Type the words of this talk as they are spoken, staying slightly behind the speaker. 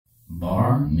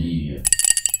Bar Media.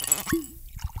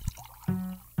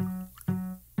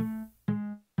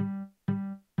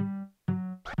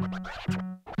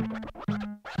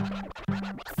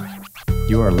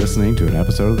 You are listening to an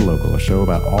episode of The Local, a show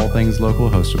about all things local,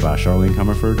 hosted by Charlene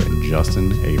Comerford and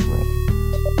Justin April.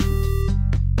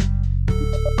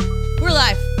 We're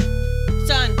live. It's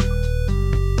on.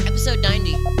 Episode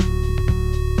 90. I'm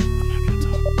not going to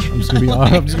talk. I'm just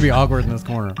going to be awkward in this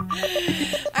corner.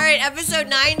 All right, episode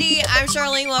 90. I'm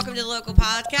Charlene. Welcome to The Local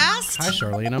Podcast. Hi,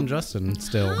 Charlene. I'm Justin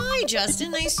still. Hi,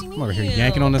 Justin. Nice to meet I'm over here you.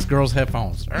 yanking on this girl's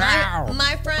headphones.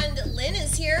 My friend Lynne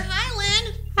is here. Hi,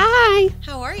 Lynne. Hi.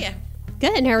 How are you?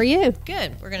 Good. How are you?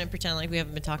 Good. We're going to pretend like we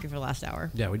haven't been talking for the last hour.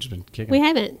 Yeah, we've just been kicking. We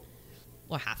haven't.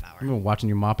 Well, half hour. I've been watching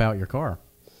you mop out your car.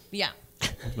 Yeah.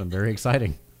 It's been very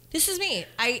exciting. This is me.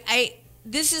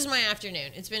 This is my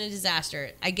afternoon. It's been a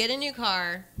disaster. I get a new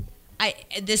car.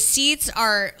 The seats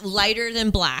are lighter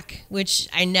than black, which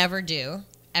I never do,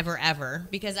 ever,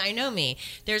 because I know me.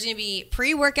 There's going to be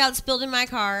pre-workout spilled in my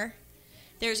car.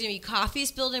 There's going to be coffee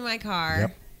spilled in my car.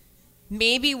 Yep.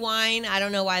 Maybe wine. I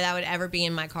don't know why that would ever be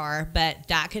in my car, but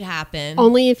that could happen.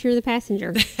 Only if you're the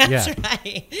passenger. That's Yeah.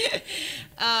 right.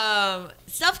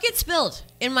 Stuff gets spilled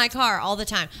in my car all the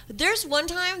time. There's one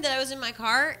time that I was in my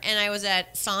car and I was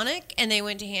at Sonic and they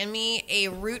went to hand me a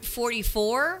Route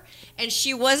 44 and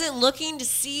she wasn't looking to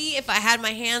see if I had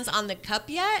my hands on the cup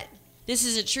yet. This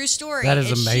is a true story. That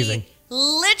is And amazing. She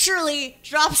literally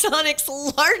dropped Sonic's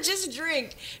largest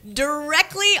drink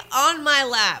directly on my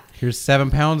lap. Here's 7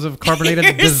 pounds of carbonated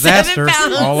Here's disaster 7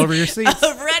 pounds all over your seats.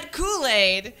 of red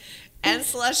Kool-Aid and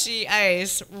slushy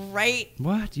ice right.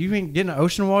 What? You ain't getting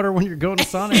ocean water when you're going to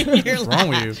Sonic? What's wrong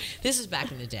with you? This is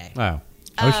back in the day. Wow.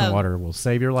 Ocean water will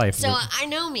save your life. So I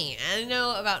know me. I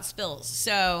know about spills.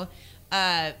 So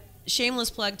shameless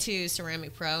plug to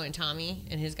Ceramic Pro and Tommy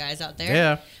and his guys out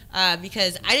there. Yeah.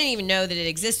 Because I didn't even know that it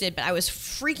existed, but I was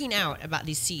freaking out about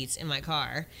these seats in my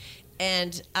car.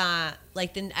 And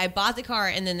then I bought the car,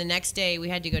 and then the next day we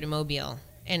had to go to Mobile.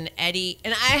 And Eddie,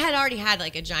 and I had already had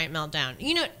like a giant meltdown.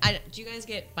 You know, do you guys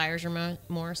get buyer's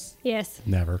remorse? Yes.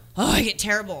 Never. Oh, I get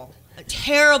terrible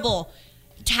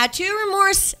tattoo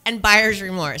remorse and buyer's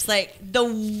remorse, like the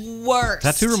worst.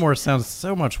 Tattoo remorse sounds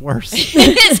so much worse.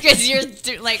 It is because you're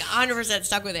like 100%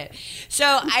 stuck with it. So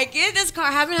I get this car.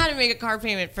 I haven't had to make a car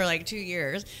payment for like 2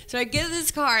 years. So I get this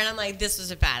car and I'm like, this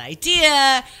was a bad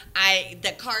idea.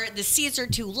 The seats are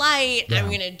too light. Yeah.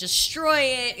 I'm gonna destroy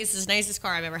it. It's the nicest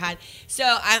car I've ever had.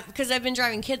 So because I've been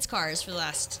driving kids' cars for the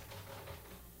last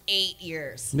 8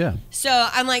 years. Yeah. So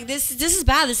I'm like, this is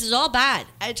bad. This is all bad.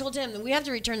 I told him that we have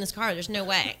to return this car. There's no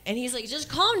way. And he's like, just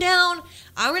calm down.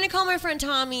 I'm going to call my friend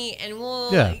Tommy and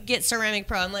we'll get Ceramic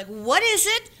Pro. I'm like, what is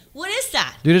it? What is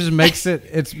that? Dude, it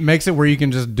just makes it where you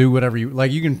can just do whatever you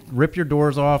like. You can rip your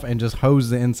doors off and just hose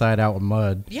the inside out with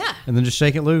mud. Yeah. And then just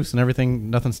shake it loose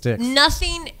and nothing sticks.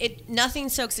 Nothing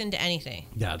soaks into anything.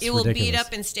 Yeah, it's it will beat ridiculous.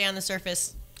 up and stay on the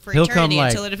surface for He'll eternity come,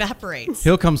 until it evaporates.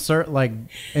 He'll come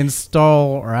install,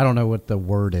 or I don't know what the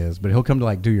word is, but he'll come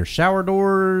to do your shower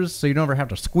doors so you don't ever have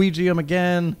to squeegee them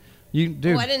again. Dude.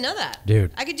 Oh, I didn't know that.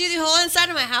 Dude. I could do the whole inside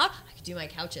of my house. I could do my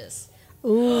couches.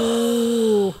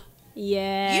 Ooh.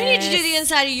 Yeah. You need to do the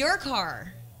inside of your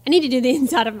car. I need to do the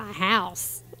inside of my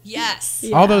house. Yes.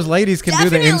 Yeah. All those ladies can do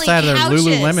the Definitely inside of their couches.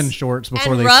 Lululemon shorts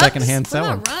before And they rugs? secondhand sell What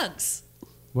them. about rugs?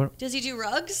 What? Does he do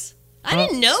rugs? I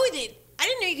didn't know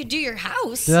you could do your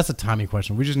house. Dude, that's a Tommy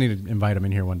question. We just need to invite him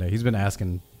in here one day. He's been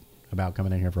asking about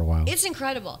coming in here for a while. It's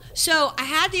incredible. So I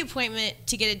had the appointment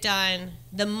to get it done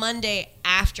the Monday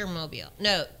after Mobile.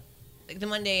 No, the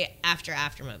Monday after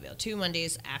Mobile. 2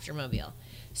 Mondays after Mobile.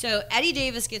 So Eddie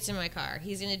Davis gets in my car.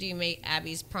 He's going to do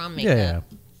Abby's prom makeup. Yeah.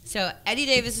 So Eddie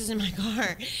Davis is in my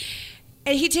car.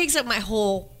 And he takes up my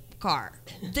whole car.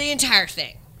 The entire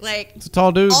thing. It's a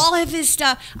tall dude. All of his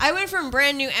stuff. I went from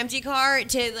brand new empty car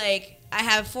to I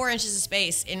have 4 inches of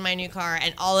space in my new car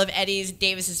and all of Eddie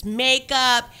Davis's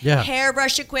makeup,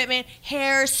 hairbrush equipment,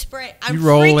 hairspray. I'm You're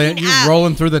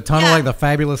rolling through the tunnel like the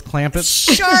fabulous Clampett.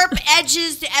 Sharp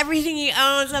edges to everything he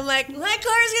owns. I'm like, my car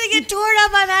is going to get torn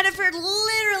up. I've had it for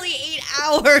literally 8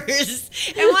 hours.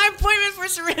 And my appointment for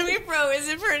Ceramic Pro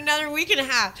isn't for another week and a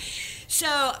half.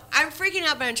 So I'm freaking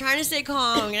out, but I'm trying to stay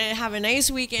calm. I'm going to have a nice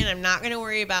weekend. I'm not going to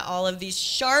worry about all of these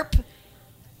sharp,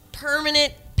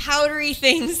 permanent, powdery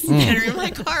things that are in my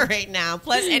car right now.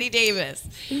 Plus Eddie Davis,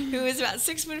 who is about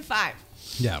 6'5".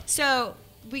 Yeah. So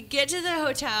we get to the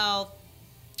hotel.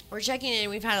 We're checking in.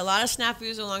 We've had a lot of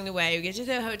snafus along the way. We get to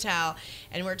the hotel,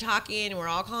 and we're talking, and we're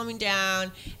all calming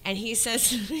down. And he says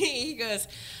to me, he goes,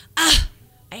 I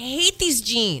hate these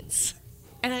jeans.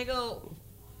 And I go,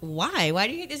 why? Why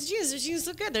do you hate this jeans? This jeans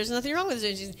look good. There's nothing wrong with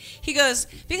this jeans. He goes,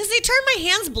 because they turned my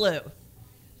hands blue.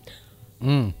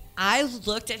 I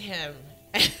looked at him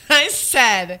and I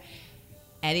said,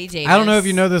 Eddie Davis. I don't know if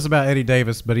you know this about Eddie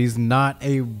Davis, but he's not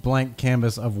a blank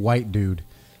canvas of white dude.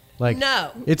 Like,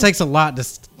 no. It takes a lot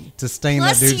to stain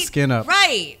Plus that dude's skin up.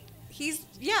 Right.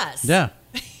 Yes. Yeah.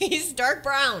 He's dark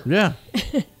brown. Yeah.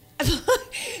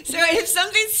 So if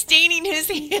something's staining his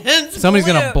hands, Somebody's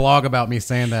blue, going to blog about me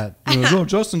saying that. Oh,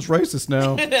 Justin's racist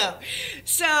now. No.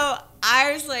 So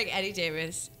I was like, Eddie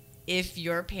Davis, if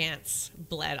your pants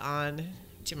bled on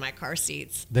to my car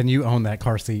seats, Then you own that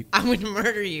car seat. I'm going to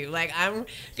murder you. Like, I'm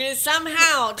going to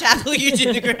somehow tackle you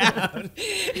to the ground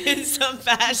in some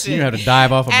fashion. You have to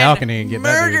dive off a balcony and get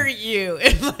that murder dude. you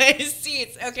in my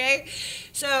seats, okay?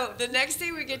 So the next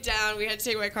day we get down, we had to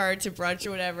take my car to brunch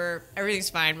or whatever. Everything's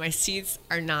fine. My seats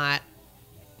are not.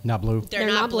 Not blue. They're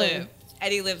not blue.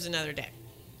 Eddie lives another day.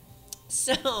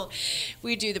 So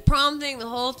we do the prom thing, the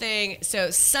whole thing. So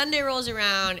Sunday rolls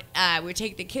around. We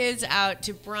take the kids out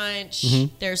to brunch.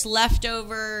 Mm-hmm. There's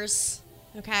leftovers.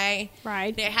 Okay.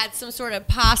 Right. They had some sort of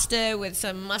pasta with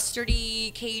some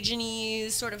mustardy, Cajun-y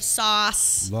sort of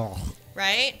sauce. Ugh.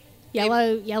 Right?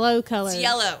 Yellow color. It's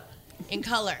yellow in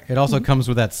color. It also comes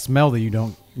with that smell that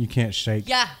you can't shake.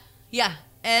 Yeah. Yeah.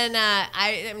 And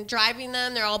I am driving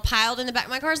them. They're all piled in the back.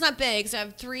 My car's not big, so I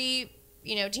have three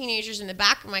teenagers in the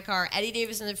back of my car, Eddie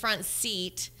Davis in the front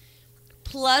seat,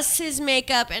 plus his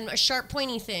makeup and sharp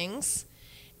pointy things.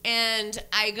 And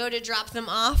I go to drop them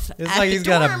off It's at like the he's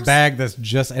got a dorms. bag that's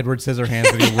just Edward Scissorhands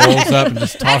that he rolls up and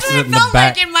just tosses That's what it in the felt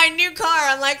back. like in my new car.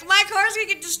 I'm like, my car's gonna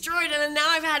get destroyed, and then now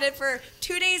I've had it for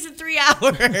 2 days and 3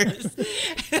 hours.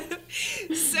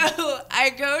 So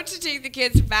I go to take the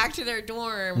kids back to their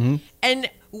dorm, Mm-hmm. and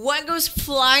what goes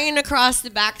flying across the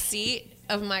back seat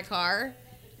of my car?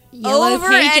 Yellow Over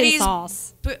Cajun Eddie's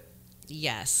sauce.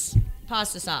 Yes,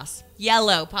 pasta sauce,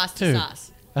 yellow pasta Dude.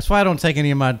 sauce. That's why I don't take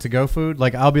any of my to-go food.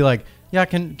 Like, I'll be like, yeah,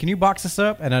 can you box this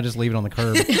up? And I just leave it on the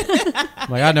curb.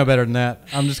 Like, I know better than that.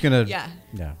 I'm just going to. Yeah.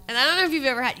 Yeah. And I don't know if you've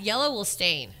ever had yellow will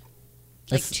stain.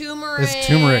 Like It's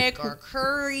turmeric or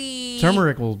curry.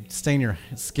 Turmeric will stain your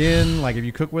skin, like if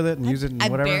you cook with it and use it and I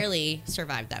whatever. barely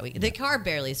survived that week. The car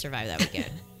barely survived that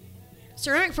weekend.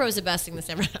 Ceramic Pro is the best thing that's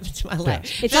ever happened to my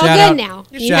life. It's Shout all out- good now.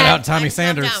 Shout out Tommy I'm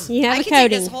Sanders. calmed down. You have I a can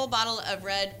take this coating. whole bottle of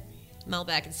red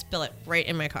Melbeck and spill it right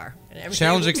in my car. And everything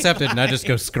Challenge will be accepted, and I just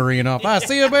go scurrying off.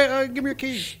 See you, give me your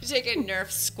keys. You take a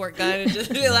Nerf squirt gun and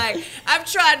just be like, I've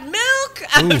tried milk.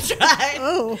 I've tried.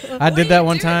 Oh. I What did are that you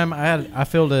one doing? time. I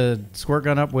filled a squirt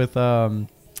gun up with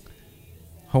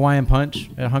Hawaiian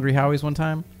Punch at Hungry Howie's one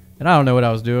time, and I don't know what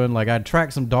I was doing. Like, I'd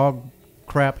tracked some dog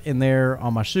crap in there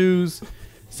on my shoes.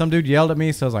 Some dude yelled at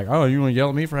me, so I was like, "Oh, you want to yell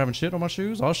at me for having shit on my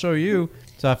shoes? I'll show you."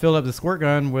 So I filled up the squirt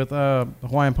gun with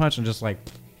Hawaiian Punch and just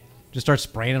start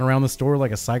spraying it around the store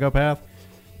like a psychopath.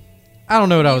 I don't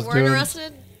know what I was You weren't doing.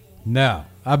 arrested? No,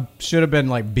 I should have been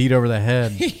like beat over the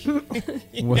head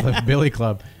with a billy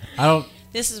club. I don't.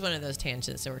 This is one of those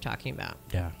tangents that we're talking about.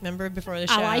 Yeah. Remember before the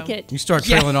show? I like it. You start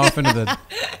trailing off into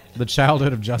the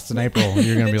childhood of Justin April, and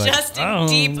you're gonna be like, Just "Oh, a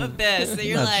deep abyss that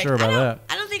you're not like, sure about that."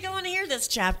 I don't think I want to hear this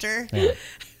chapter. Yeah.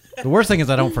 The worst thing is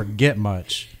I don't forget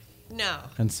much, No.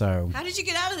 and so How did you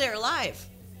get out of there alive?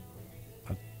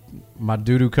 my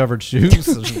doo-doo covered shoes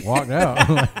just walked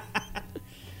out.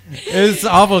 It's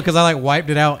awful because I wiped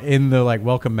it out in the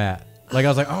welcome mat. Like I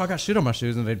was like, "Oh, I got shit on my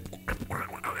shoes," and they.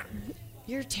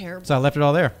 You're terrible. So I left it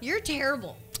all there. You're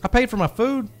terrible. I paid for my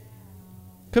food.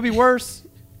 Could be worse.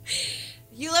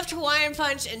 You left Hawaiian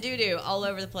Punch and doo-doo all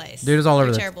over the place. Dude, it's all You're over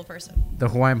a the- terrible person. The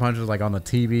Hawaiian Punch was on the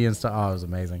TV and stuff. Oh, it was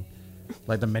amazing.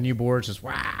 Like the menu boards, just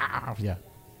wow. Yeah.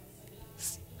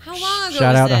 How long ago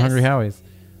Shout was out to this? Hungry Howie's.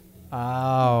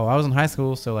 Oh, I was in high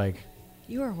school, so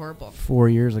You are horrible. 4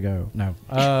 years ago. No.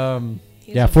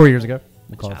 He was Yeah, a 4 years ago.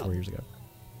 We'll call it child. 4 years ago.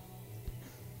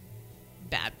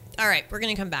 Bad. All right, we're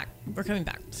going to come back. We're coming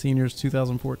back. Seniors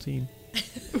 2014.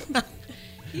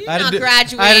 You did I not had to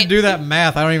graduate. I had to do that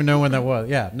math. I don't even know when that was.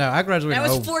 Yeah, no, I graduated. That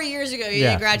was in 4 years ago. You yeah,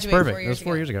 didn't graduate it's perfect. 4 It years was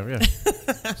 4 ago. years ago.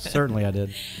 Yeah, certainly I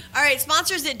did. All right,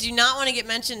 sponsors that do not want to get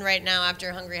mentioned right now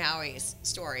after Hungry Howie's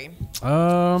story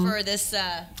for this.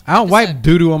 I don't wipe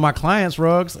doo doo on my clients'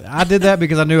 rugs. I did that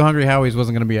because I knew Hungry Howie's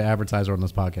wasn't going to be an advertiser on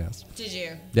this podcast. Did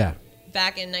you? Yeah,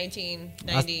 Back in I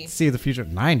 1990? see the future.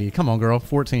 90. Come on, girl.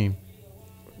 14.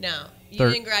 No, you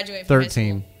Thir- didn't graduate from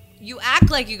 13. high school. You act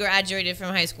like you graduated from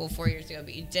high school 4 years ago,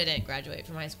 but you didn't graduate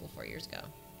from high school 4 years ago.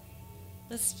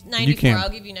 That's 94. can't- I'll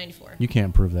give you 94. You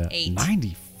can't prove that. 8.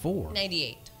 94.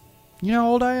 98. You know how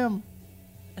old I am?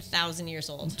 1,000 years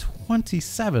old.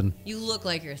 27. You look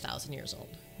like you're 1,000 years old.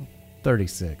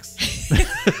 36.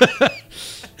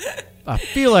 I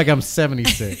feel like I'm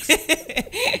 76.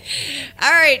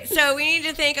 All right, so we need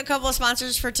to thank a couple of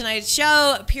sponsors for tonight's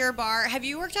show. Pure Bar. Have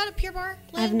you worked out at Pure Bar,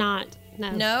 I have Lynn? not.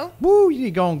 No. No? Woo, you need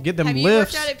to go and get them Have you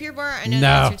lifts. worked out at Pure Bar? I know the No.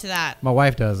 answer to that. My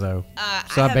wife does, though. So I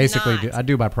I have basically not. I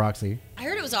do by proxy. I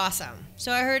heard it was awesome.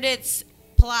 So I heard it's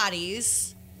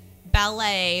Pilates,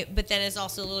 ballet, but then it's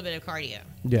also a little bit of cardio.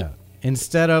 Yeah.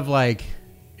 Instead of like,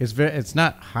 it's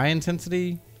not high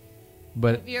intensity,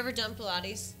 but Have you ever done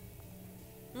Pilates?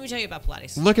 Let me tell you about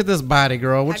Pilates. look at this body,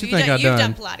 girl. What Have you think I've You've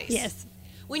done? done Pilates. Yes.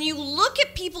 When you look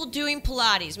at people doing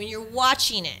Pilates, when you're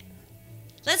watching it,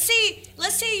 let's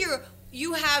say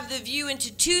you have the view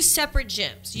into two separate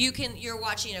gyms. You're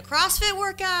watching a CrossFit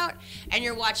workout and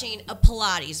you're watching a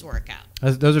Pilates workout.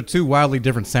 Those are two wildly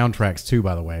different soundtracks, too,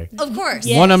 by the way. Of course.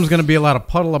 Yes. One of them's going to be a lot of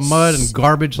puddle of mud and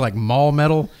garbage like mall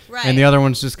metal. Right. And the other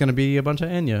one's just going to be a bunch of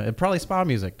Enya. And probably spa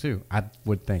music, too, I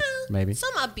would think, maybe.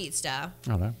 Some upbeat stuff. I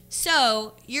don't know.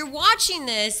 So you're watching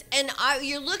this, and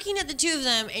you're looking at the two of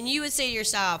them, and you would say to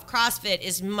yourself, CrossFit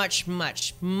is much,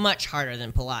 much, much harder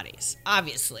than Pilates.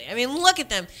 Obviously, I mean, look at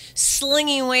them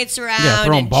slinging weights around, Yeah,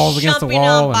 throwing and balls against the jumping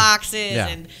wall on and- boxes, yeah.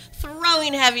 and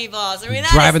throwing heavy balls. I mean,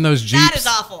 Driving those That Jeeps. is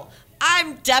awful.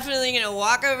 I'm definitely gonna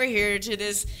walk over here to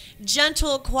this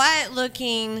gentle,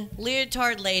 quiet-looking,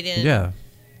 leotard-laden Yeah.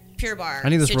 Pure Bar. I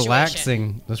need this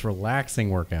situation. relaxing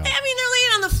workout. I mean, they're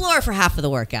laying on the floor for half of the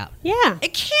workout. Yeah.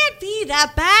 It can't be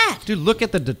that bad. Dude, look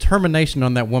at the determination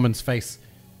on that woman's face.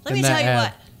 Let in me that tell you ad.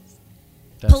 what.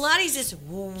 That's Pilates is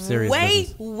serious way,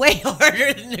 business. way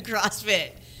harder than the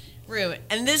CrossFit room.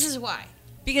 And this is why.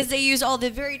 Because they use all the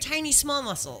very tiny, small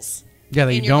muscles. Yeah,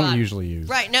 that in you your don't body. usually use.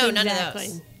 Right, no, Exactly. none of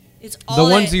those. It's The all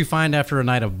ones you find after a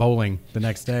night of bowling the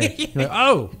next day. You're like,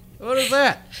 oh, what is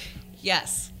that?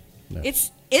 Yes. No.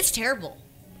 It's terrible.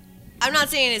 I'm not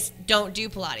saying it's don't do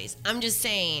Pilates. I'm just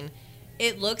saying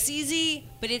it looks easy,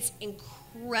 but it's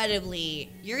incredibly,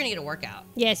 you're going to get a workout.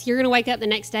 Yes, you're going to wake up the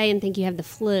next day and think you have the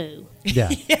flu. Yeah.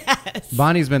 Yes.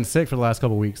 Bonnie's been sick for the last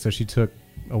couple of weeks, so she took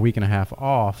a week and a half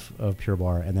off of Pure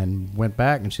Bar and then went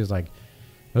back, and she was like,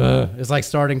 ugh, it's like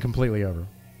starting completely over.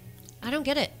 I don't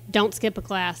get it. Don't skip a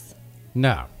class.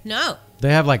 No. No. They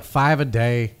have like 5 a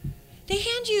day. They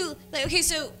hand you, like, okay,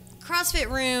 so CrossFit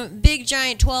room, big,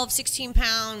 giant 12,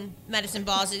 16-pound medicine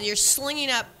balls that you're slinging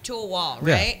up to a wall,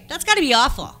 Yeah. right? That's got to be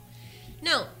awful.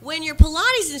 No, when your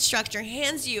Pilates instructor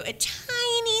hands you a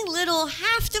tiny little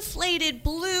half-deflated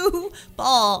blue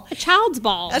ball, A child's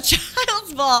ball. a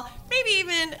child's ball, maybe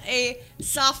even a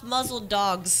soft-muzzled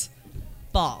dog's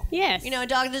ball. Yes. You know, a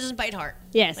dog that doesn't bite hard.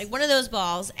 Yes. Like one of those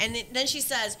balls. And then she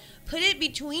says, put it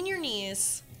between your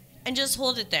knees and just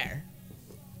hold it there.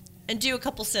 And do a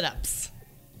couple sit-ups.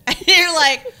 And you're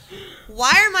like,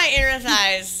 why are my inner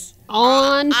thighs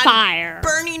on fire.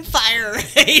 burning fire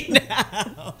right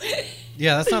now?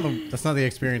 Yeah, that's not the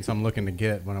experience I'm looking to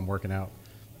get when I'm working out.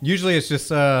 Usually it's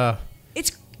just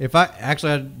It's if I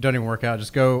don't even work out,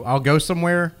 I'll go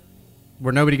somewhere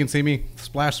where nobody can see me,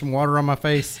 splash some water on my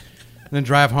face, and then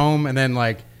drive home and then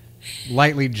like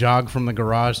lightly jog from the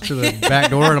garage to the back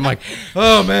door, and I'm like,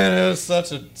 oh man, it was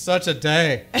such a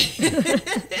day.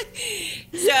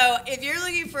 so if you're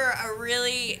looking for a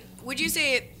really, would you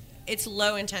say it's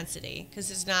low intensity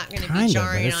because it's not going to Kind be of,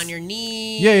 jarring but it's- on your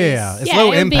knees? Yeah. It's Yeah,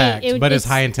 low it would be- impact, it would- but it's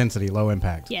it's- high intensity, low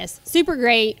impact. Yes. Super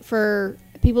great for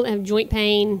people that have joint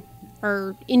pain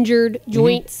or injured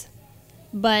joints,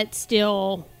 but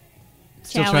still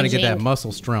Still trying to get that challenging.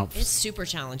 muscle strength. It's super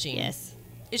challenging. Yes.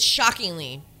 It's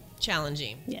shockingly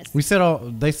challenging. Yes. We said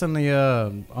they sent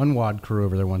the Unwad crew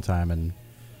over there one time and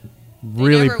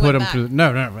really never put went them back. through.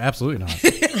 No, absolutely not.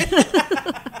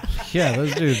 Yeah,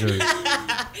 those dudes are.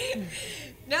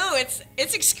 No, it's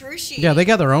excruciating. Yeah, they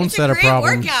got their own It's set a of great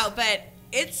problems. workout, but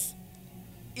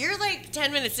you're like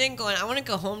 10 minutes in going, I want to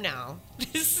go home now.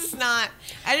 This is not,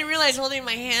 I didn't realize holding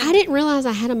my hand. I didn't realize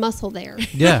I had a muscle there.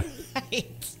 Yeah, Right.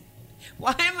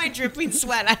 Why am I dripping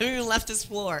sweat? I haven't even left this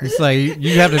floor. it's like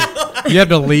you have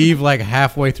to leave like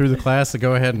halfway through the class to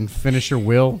go ahead and finish your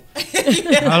will. I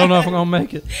don't know if I'm gonna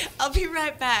make it. I'll be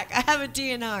right back. I have a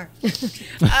DNR.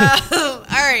 All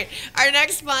right. Our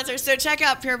next sponsor. So check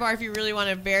out Pure Bar if you really want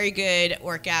a very good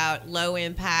workout, low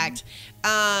impact.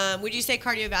 Would you say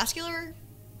cardiovascular?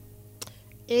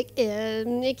 It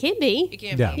can be. It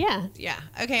can Yeah. be. Yeah. Yeah.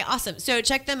 Okay, awesome. So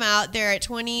check them out. They're at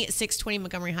 2620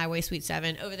 Montgomery Highway, Suite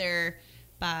 7, over there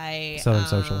by Southern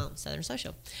Social. Southern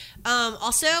Social.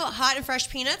 Also, hot and fresh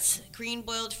peanuts, green,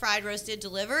 boiled, fried, roasted,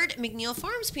 delivered. McNeil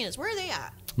Farms peanuts. Where are they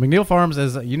at? McNeil Farms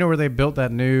is where they built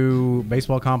that new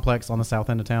baseball complex on the south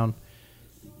end of town.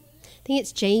 I think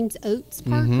it's James Oates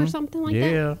Park or something like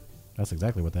that. Yeah, that's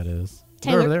exactly what that is.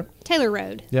 They're over there. Taylor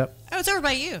Road. Yep. Oh, it's over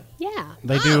by you. Yeah.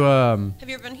 They do. Have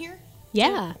you ever been here?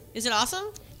 Yeah. Is it awesome?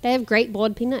 They have great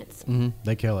boiled peanuts.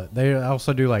 They kill it. They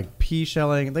also do like pea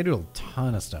shelling. They do a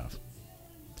ton of stuff.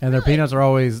 And their peanuts are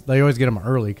always get them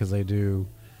early because they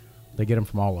get them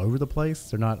from all over the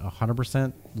place. They're not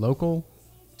 100% local.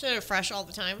 So they're fresh all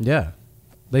the time? Yeah.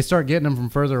 They start getting them from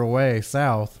further away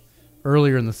south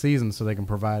earlier in the season so they can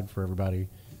provide for everybody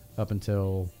up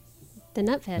until The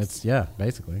Nut Fest.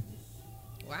 basically.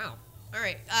 Wow. All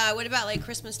right. What about like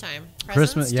Christmas time? Presents?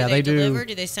 Christmas, yeah, do they do. deliver?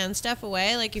 Do they send stuff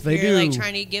away? Like if They you're like do.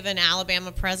 trying to give an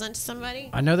Alabama present to somebody?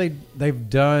 I know they've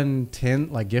done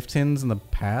gift tins in the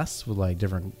past with like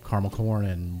different caramel corn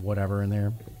and whatever in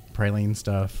there, praline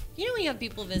stuff. You know when you have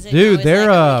people visit, Dude, you're always they're,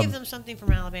 like, I'm gonna give them something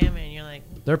from Alabama, and you're like,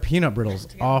 Their peanut brittles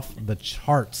off the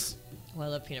charts. well,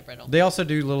 I love peanut brittle. They also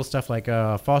do little stuff like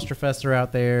Foster Fest are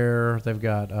out there. They've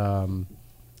got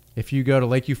if you go to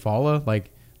Lake Eufaula, like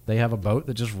they have a boat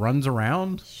that just runs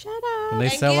around Shut up. and they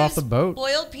And sell off gives the boat.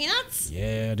 Boiled peanuts?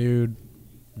 Yeah, dude.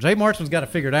 Jay Marchman's got it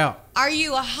figured out. Are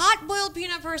you a hot boiled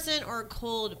peanut person or a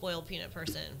cold boiled peanut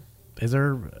person? Is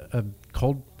there a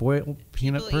cold boiled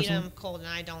peanut People eat person? them cold, and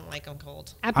I don't like them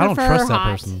cold. I I prefer don't trust that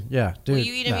hot. person. Yeah, dude. Will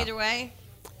you eat them no. either way?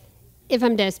 If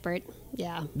I'm desperate.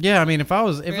 Yeah. Yeah, I mean, if it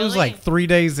was Really? like 3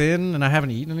 days in and I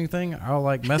haven't eaten anything, I'll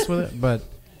like mess with it. But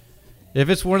if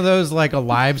it's one of those like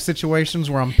alive situations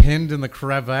where I'm pinned in the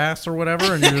crevasse or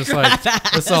whatever, and you're just like,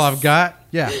 that's all I've got,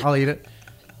 yeah, I'll eat it.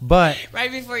 But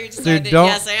Right before you decide Dude, that, don't-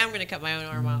 yes, I am going to cut my own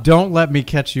arm off. don't let me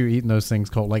catch you eating those things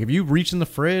cold. Like if you reach in the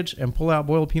fridge and pull out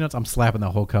boiled peanuts, I'm slapping that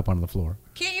whole cup onto the floor.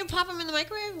 Can't you pop them in the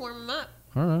microwave, warm them up?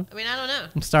 I don't know. I mean, I don't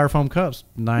know. Styrofoam cups,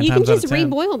 9 You can times out just of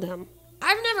 10. reboil them.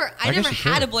 I I guess never you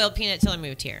had could. a boiled peanut till I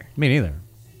moved here. Me neither.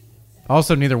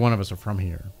 Also, neither one of us are from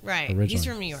here. Right. Originally. He's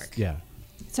from New York. Yeah.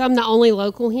 So I'm the only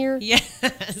local here.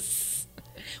 Yes.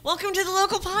 Welcome to the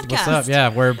local podcast. What's up? Yeah,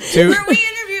 we're two Where we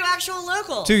interview actual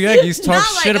locals. two Yankees talk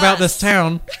Not like shit about us. this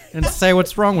town and say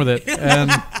what's wrong with it. And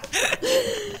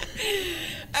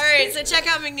All right, so check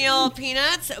out McNeil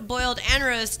Peanuts, boiled and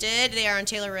roasted. They are on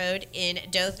Taylor Road in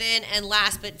Dothan. And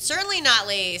last but certainly not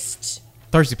least,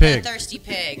 Thirsty the Pig. Thirsty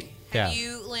Pig. Yeah. Have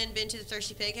you, Lynn, been to the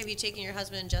Thirsty Pig? Have you taken your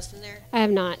husband Justin there? I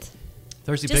have not.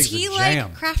 Thirsty Does Pig's he a like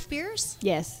jam. craft beers?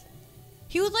 Yes.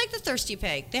 He would like the Thirsty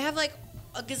Pig. They have like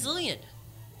a gazillion.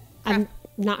 I've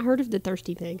not heard of the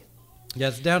Thirsty Pig. Yeah,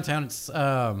 it's downtown. It's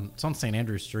on St.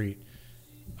 Andrew Street.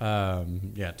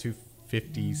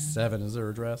 257 is their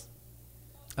address.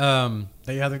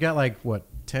 They've got like what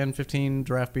 10, 15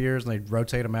 draft beers, and they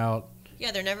rotate them out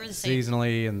Yeah, they're never the same.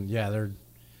 seasonally. And yeah, they're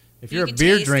if You you're a can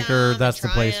beer taste drinker, them, that's the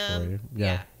try place them. for you.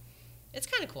 Yeah, It's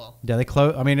kind of cool. yeah. They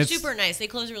close. I mean, it's Super nice. They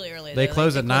close really early. They though.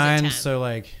 close Like, at they close 9, 10. so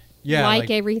like yeah, like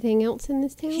like, everything else in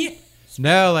this town? Yeah.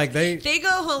 no, like they They go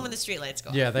home when the streetlights go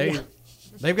off. yeah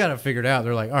they've got it figured out.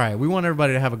 They're like, all right, we want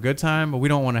everybody to have a good time, but we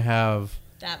don't want to have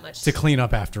That much. to clean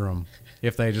up after them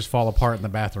if they just fall apart in the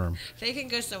bathroom. They can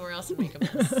go somewhere else and make a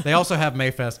mess. They also have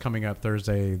Mayfest coming up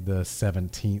Thursday the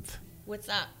 17th. What's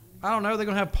that? I don't know. They're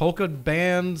going to have polka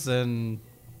bands and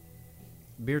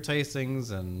beer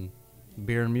tastings and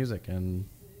beer and music and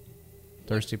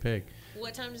Thirsty Pig.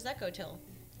 What time does that go till?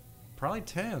 Probably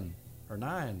 10 or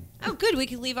 9. Oh, good. We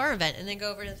can leave our event and then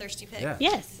go over to Thirsty Pig. Yeah.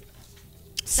 Yes.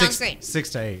 Sounds great. 6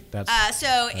 to 8. That's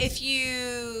So if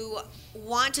you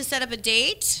want to set up a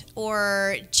date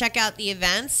or check out the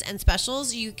events and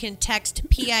specials, you can text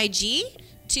PIG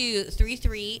to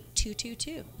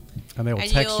 33222. and they will And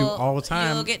text you you'll- all the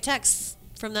time. You'll get texts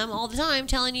from them all the time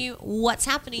telling you what's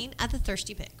happening at the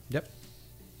Thirsty Pig. Yep.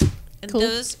 And Cool.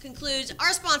 those concludes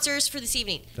our sponsors for this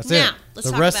evening. That's now, it. let's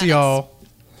The talk rest about of y'all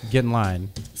get in line.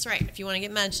 us. That's right. If you want to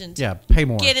get mentioned, Yeah, pay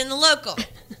more. get in the local.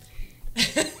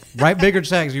 Write bigger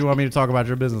checks if you want me to talk about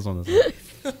your business on this.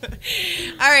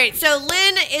 All right, so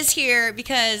Lynn is here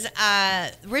because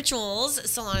Rituals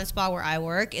Salon and Spa, where I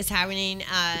work, is having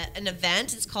an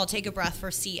event. It's called Take a Breath for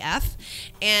CF.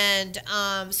 And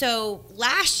so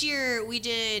last year we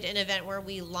did an event where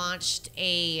we launched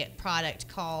a product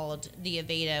called the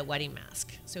Aveda Wedding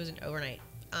Mask. So it was an overnight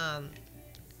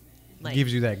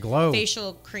Gives you that glow.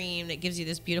 facial cream that gives you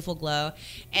this beautiful glow,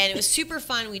 and it was super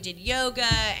fun. We did yoga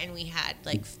and we had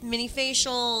like mini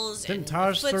facials. Didn't and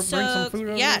Taj foot bring some soaks. food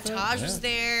over Yeah, with that? Taj was Yeah.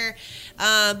 there,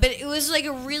 but it was like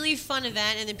a really fun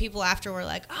event. And then people after were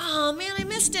like, "Oh man, I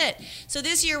missed it." So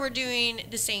this year we're doing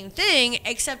the same thing,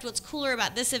 except what's cooler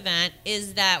about this event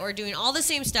is that we're doing all the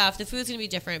same stuff. The food's gonna be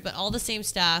different, but all the same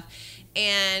stuff,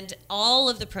 and all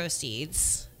of the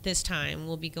proceeds this time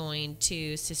will be going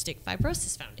to Cystic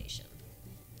Fibrosis Foundation.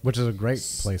 Which is a great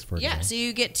place for it. Yeah, so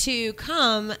you get to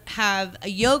come have a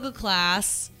yoga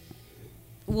class.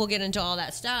 We'll get into all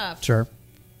that stuff. Sure.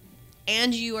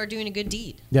 and you are doing a good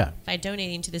deed Yeah. by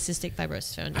donating to the Cystic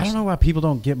Fibrosis Foundation. I don't know why people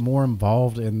don't get more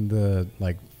involved in the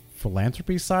like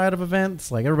philanthropy side of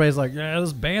events. Like everybody's like, yeah,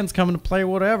 this band's coming to play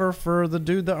whatever for the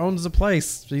dude that owns the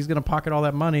place. He's gonna pocket all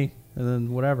that money and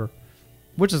then whatever,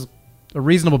 which is a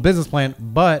reasonable business plan.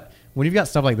 But when you've got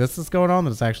stuff like this that's going on,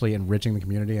 that's actually enriching the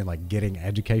community and like getting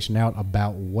education out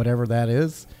about whatever that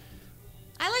is,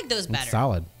 I like those better. it's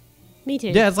solid. Me too.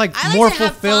 Yeah, it's like I like more to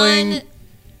have fulfilling. fun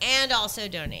and also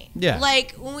donate. Yeah.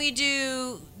 Like when we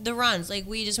do the runs, like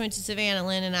we just went to Savannah,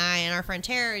 Lynne and I, and our friend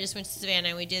Tara just went to Savannah,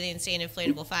 and we did the insane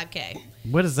inflatable 5K.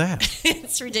 What is that?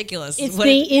 It's ridiculous. It's What-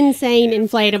 the insane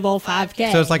inflatable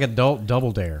 5K. So it's like adult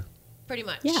double dare. pretty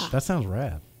much. Yeah. That sounds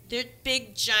rad. They're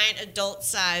big, giant,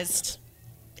 adult-sized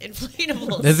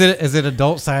inflatables. Is it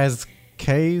adult sized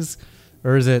Ks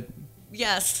or is it?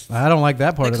 Yes. I don't like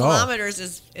that part The at all. kilometers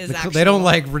is actually. They don't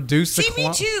like reduce the. See,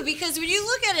 me too, because when you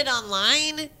look at it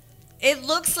online, it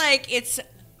looks like it's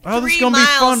Oh, this 3 is gonna be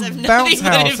miles fun of bounce nothing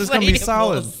but house. This is gonna be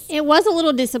solid. inflatables. It was a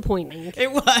little disappointing.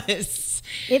 It was.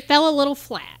 It fell a little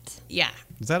flat. Yeah.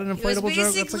 Is that an It was inflatable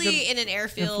joke? That's a basically good. in an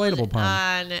airfield inflatable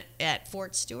pun. at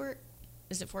Fort Stewart.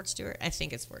 Is it Fort Stewart? I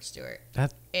think it's Fort Stewart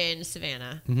That in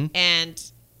Savannah. Mhm. And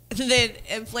the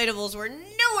inflatables were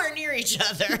nowhere near each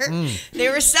other. They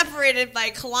were separated by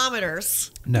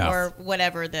kilometers No. or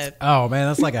whatever the. Oh man,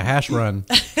 that's like a hash run.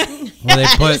 Where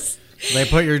they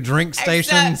put your drink stations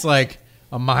Except- like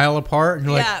a mile apart, and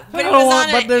you're Yeah, like, but I it don't was want,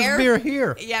 on but an there's air- beer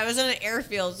here. Yeah, it was on an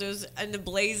airfield. So it was in the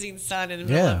blazing sun in the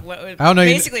middle Yeah. of what was I don't know,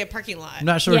 basically a parking lot. I'm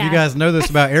not sure if you Yeah. guys know this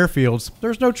about airfields.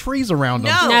 There's no trees around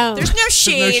them. No, No. there's no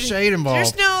shade. shade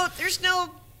involved. There's no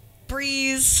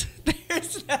breeze.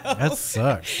 There's no. That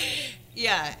sucks.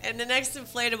 Yeah, and the next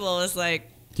inflatable is like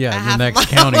Yeah, a the half next mile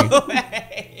county.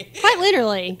 away. Quite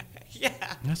literally. Yeah,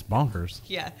 That's bonkers.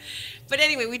 yeah. But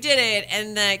anyway, we did it,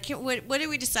 and what did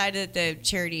we decide at the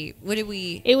charity? What did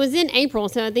we? It was in April,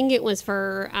 so I think it was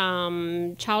for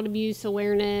child abuse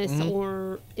awareness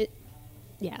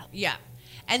yeah. Yeah.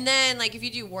 And then, like, if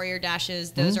you do warrior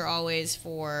dashes, those are always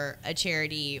for a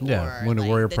charity or Yeah, Wounded like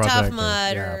Warrior the Project Tough or-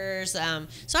 Mudders. So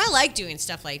I like doing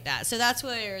stuff like that. So that's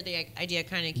where the idea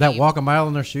kind of came. That walk a mile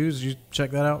in their shoes, you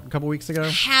checked that out a couple weeks ago? I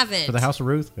haven't. For the House of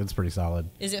Ruth? It's pretty solid.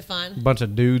 Is it fun? A bunch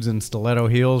of dudes in stiletto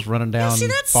heels running down See,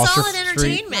 that's Foster solid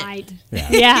Street. entertainment. Right. Yeah.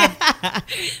 Yeah.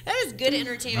 That is good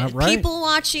entertainment. Right. People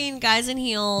watching guys in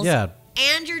heels. Yeah.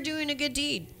 And you're doing a good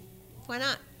deed. Why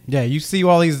not? Yeah, you see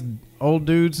all these old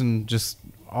dudes in just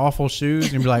awful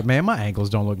shoes, and you're like, man, my ankles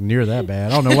don't look near that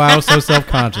bad. I don't know why I was so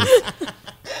self-conscious.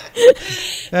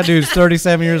 That dude's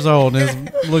 37 years old, and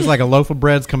looks like a loaf of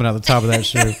bread's coming out the top of that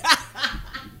shoe.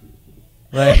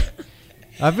 Like,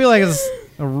 I feel like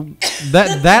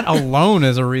that alone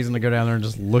is a reason to go down there and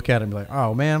just look at it and be like,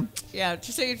 oh, man. Yeah,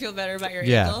 just so you feel better about your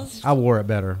Yeah, ankles. I wore it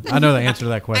better. I know the answer to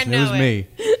that question. It know was it. me.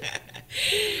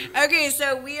 Okay,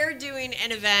 so we are doing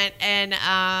an event, and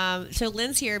so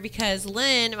Lynne's here because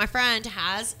Lynne, my friend,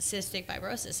 has cystic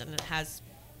fibrosis and has,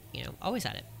 always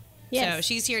had it. Yes. So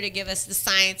she's here to give us the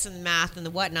science and the math and the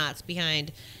whatnots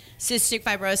behind cystic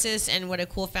fibrosis and what a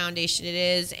cool foundation it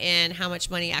is and how much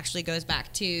money actually goes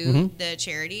back to the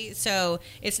charity. So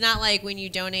it's not like when you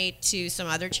donate to some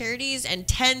other charities and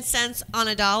 10 cents on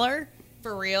a dollar,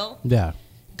 for real, Yeah.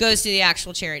 goes to the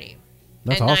actual charity.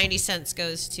 That's and awesome. 90 cents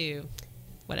goes to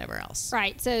whatever else.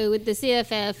 Right. So with the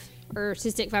CFF or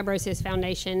Cystic Fibrosis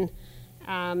Foundation,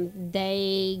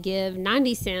 they give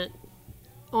 90 cents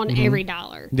on every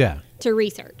dollar Yeah. to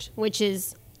research, which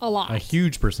is a lot. A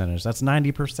huge percentage. That's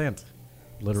 90%. That's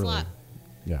a Literally. lot.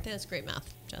 Yeah. That's great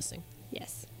math, Justin.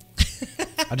 Yes.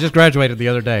 I just graduated the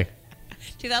other day.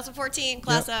 2014,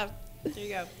 class up. There you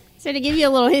go. So to give you a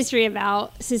little history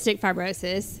about cystic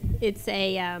fibrosis, it's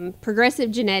a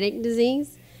progressive genetic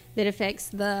disease that affects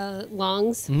the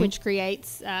lungs, which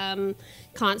creates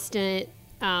constant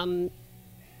lung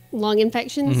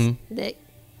infections that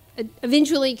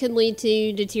eventually can lead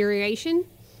to deterioration.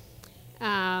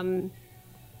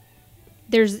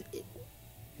 There's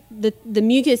the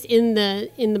mucus in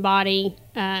the body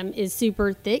is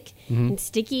super thick and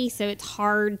sticky, so it's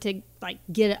hard to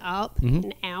get it up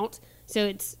and out. So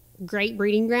it's great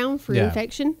breeding ground for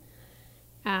infection.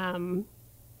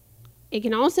 It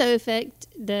can also affect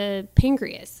the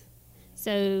pancreas.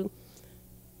 So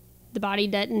the body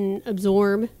doesn't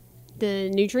absorb the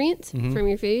nutrients from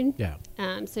your food. Yeah.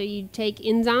 So you take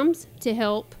enzymes to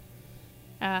help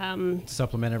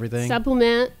Supplement everything.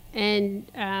 supplement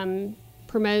and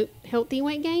promote healthy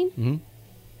weight gain.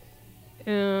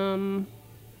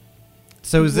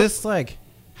 So is this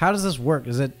how does this work?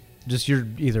 Is it just you're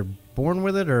either born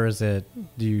with it, or is it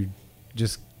do you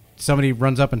just somebody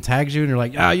runs up and tags you and you're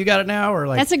like, oh, you got it now, or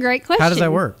That's a great question. How does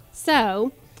that work?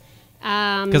 So,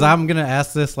 Because I'm going to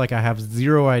ask this like I have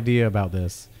zero idea about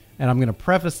this. And I'm going to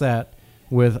preface that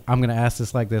with I'm going to ask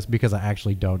this like this because I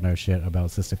actually don't know shit about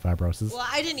cystic fibrosis. Well,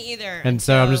 I didn't either. And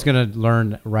so I'm just going to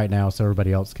learn right now so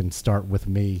everybody else can start with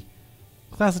me.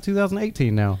 Class of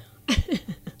 2018 now.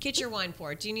 Get your wine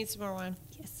poured. Do you need some more wine?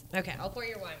 yes. Okay, I'll pour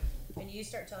your wine. And you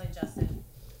start telling Justin.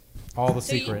 All the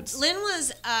So secrets. Lynn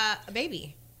was a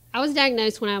baby. I was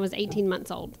diagnosed when I was 18 months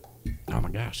old. Oh, my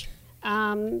gosh.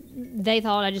 They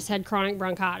thought I just had chronic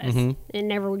bronchitis. It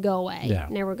never would go away. Yeah.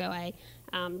 Never go away.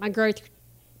 My growth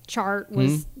chart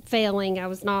was failing. I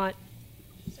was not.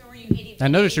 So were you 80 I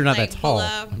noticed you're not like that tall.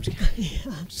 below-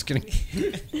 I'm just kidding.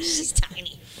 She's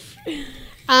tiny.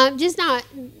 Just not,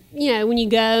 when you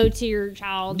go to your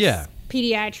child's Yeah.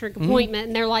 pediatric appointment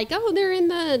and they're like, oh, they're in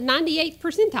the 98th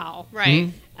percentile.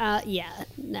 Right.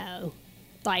 No.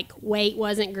 Like, weight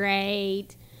wasn't great.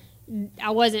 I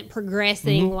wasn't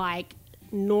progressing like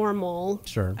normal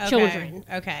Sure. children.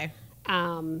 Okay.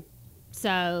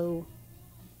 So,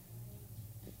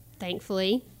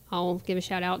 thankfully, I'll give a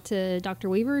shout out to Dr.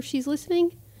 Weaver if she's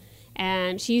listening.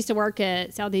 And she used to work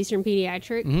at Southeastern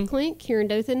Pediatric Clinic here in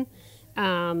Dothan.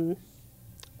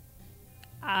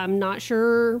 I'm not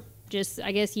sure, just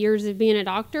I guess years of being a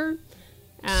doctor.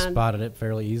 Spotted it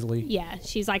fairly easily. Yeah,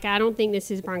 she's like, I don't think this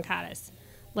is bronchitis.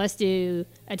 Let's do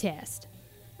a test.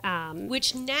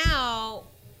 Which now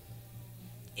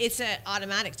it's an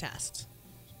automatic test.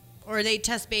 Or they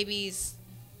test babies.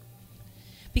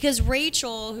 Because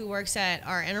Rachel, who works at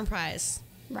our enterprise,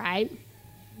 Right?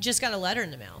 just got a letter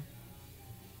in the mail.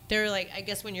 They're like, I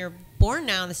guess when you're born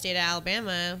now in the state of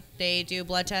Alabama, they do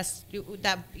blood tests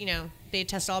that, they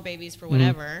test all babies for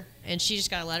whatever. And she just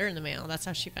got a letter in the mail. That's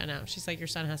how she found out. She's like, your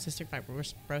son has cystic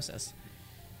fibrosis.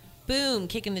 Boom,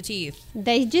 kick in the teeth.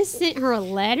 They just sent her a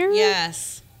letter?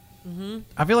 Yes.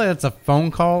 I feel like that's a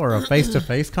phone call or a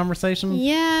face-to-face conversation.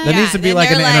 Yeah. That needs to be then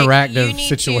like an they're interactive you need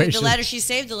situation. the letter, she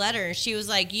saved the letter. She was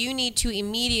like, you need to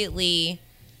immediately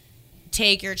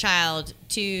take your child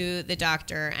to the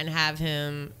doctor and have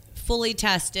him fully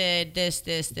tested, this,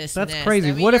 and this. That's crazy.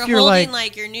 I mean, What if you're holding,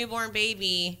 like your newborn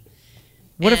baby?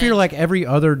 What if you're and- like every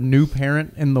other new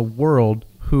parent in the world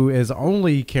who is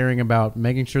only caring about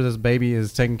making sure this baby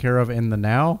is taken care of in the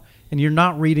now, and you're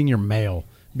not reading your mail?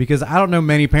 Because I don't know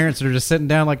many parents that are just sitting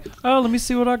down like, oh, let me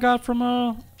see what I got from,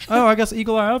 I guess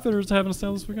Eagle Eye Outfitters having a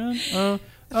sale this weekend.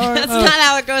 That's not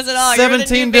how it goes at all. 17 You're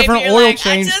the new different baby, you're oil like,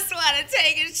 change- I just want to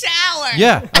take a shower.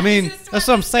 Yeah, I mean, just that's want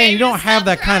what I'm this saying. You baby don't to have stop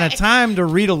that kind of crying. time to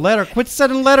read a letter. Quit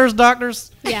sending letters,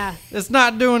 doctors. Yeah. It's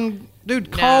not doing,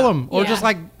 dude, call No. them. Or Yeah. just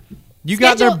like, you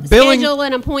got their billing. Schedule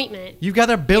an appointment. You got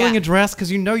their billing Yeah. address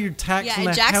because you know you're taxing Yeah, the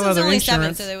and hell out Jackson's of their only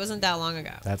insurance. 7, so it wasn't that long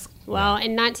ago. That's Well,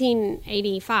 in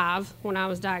 1985, when I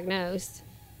was diagnosed,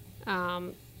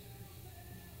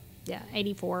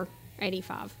 84,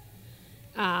 85,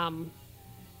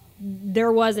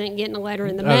 there wasn't getting a letter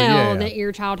in the mail yeah. that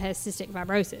your child has cystic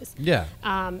fibrosis. yeah.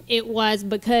 It was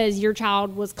because your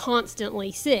child was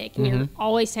constantly sick, and you're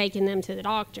always taking them to the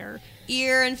doctor.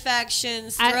 Ear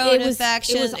infections, throat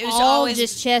infections. It was all always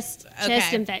just chest Okay.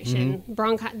 infection.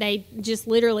 They just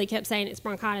literally kept saying it's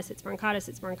bronchitis, it's bronchitis,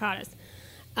 it's bronchitis.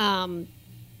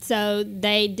 So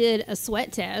they did a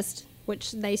sweat test,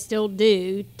 which they still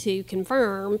do, to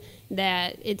confirm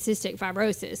that it's cystic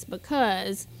fibrosis,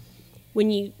 because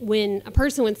when a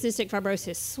person with cystic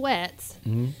fibrosis sweats,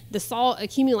 the salt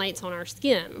accumulates on our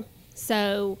skin.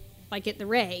 So, like at the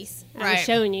race, I was Right.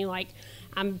 showing you, like,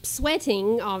 I'm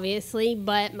sweating, obviously,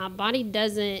 but my body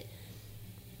doesn't.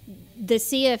 The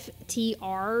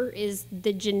CFTR is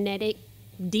the genetic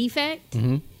defect.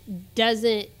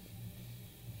 Doesn't.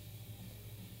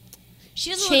 She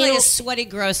doesn't look like channel- a sweaty,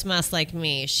 gross mess like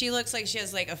me. She looks like she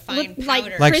has like a fine Look like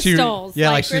powder. Like crystals, yeah,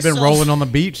 like like she's been crystals. rolling on the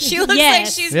beach. She looks like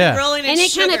Yes. she's Yeah. been rolling in And it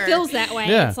sugar. kind of feels that way.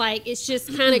 Yeah. It's like it's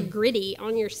just kind of gritty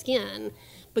on your skin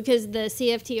because the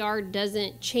CFTR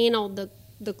doesn't channel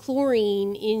the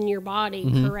chlorine in your body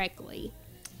correctly.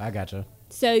 I gotcha.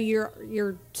 So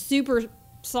you're super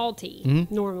salty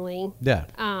normally. Yeah.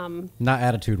 Not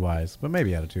attitude wise, but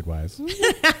maybe attitude wise.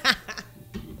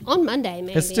 On Monday,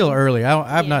 maybe. It's still early.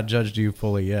 I've Yeah. not judged you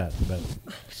fully yet, but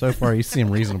so far you seem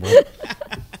reasonable.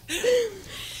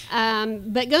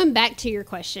 But going back to your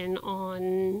question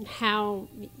on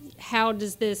how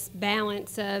does this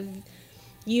balance of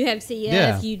you have CF,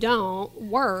 Yeah. you don't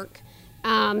work,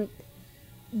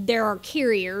 there are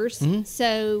carriers.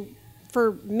 So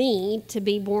for me to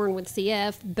be born with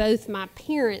CF, both my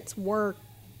parents were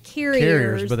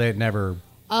Carriers, but they never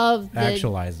of the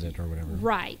actualized it or whatever.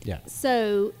 right. Yeah.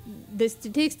 So the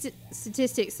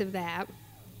statistics of that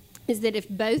is that if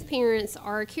both parents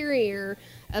are a carrier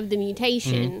of the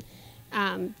mutation,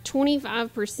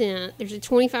 25%, there's a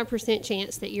 25%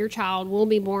 chance that your child will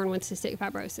be born with cystic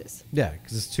fibrosis. Yeah,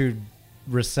 because it's two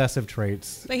recessive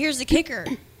traits. But here's the kicker.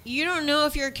 You don't know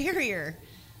if you're a carrier.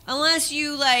 Unless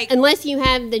you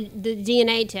have the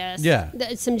DNA test. Yeah.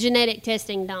 Some genetic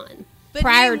testing done but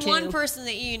prior name to. one person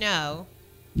that you know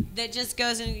that just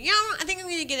goes and, I think I'm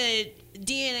going to get a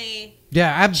DNA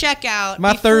check out.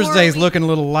 My Thursday's looking a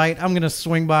little light. I'm going to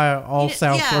swing by All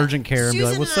South Urgent Care and be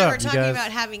like, what's up, you guys? Susan and I were talking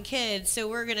about having kids, so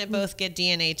we're going to both get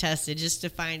DNA tested just to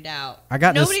find out.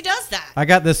 Nobody does that. I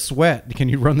got this sweat. Can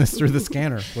you run this through the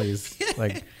scanner, please? It's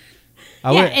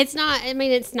not,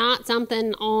 it's not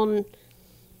something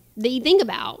that you think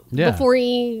about before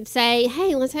you say,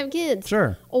 hey, let's have kids.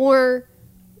 Sure. Or,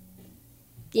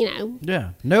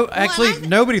 Yeah. No, actually,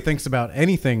 nobody thinks about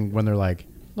anything when they're like,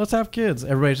 let's have kids.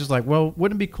 Everybody's just like, well,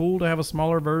 wouldn't it be cool to have a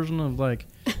smaller version of like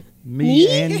me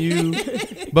and you?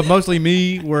 But mostly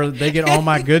me, where they get all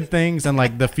my good things and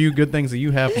like the few good things that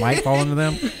you have might fall into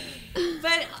them.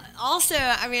 But also,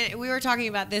 we were talking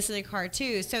about this in the car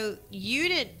too. So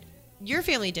your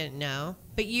family didn't know,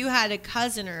 but you had a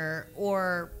cousin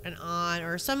or an aunt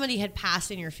or somebody had passed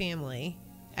in your family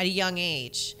at a young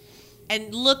age.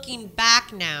 And looking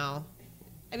back now,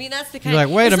 that's the kind you're of...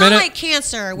 like, wait a minute. It's not like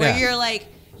cancer where you're like,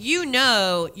 your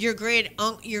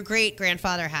great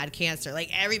grandfather had cancer. Like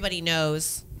everybody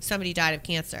knows somebody died of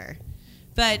cancer.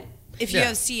 But if you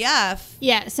have CF...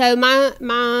 Yeah, so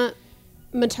my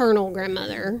maternal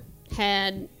grandmother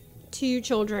had 2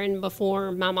 children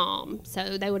before my mom.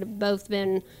 So they would have both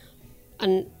been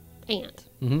an aunt.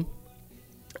 Mm-hmm.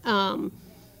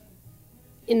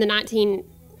 In the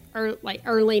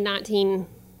early 1940s,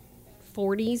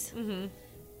 mm-hmm.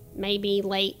 maybe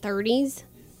late 30s,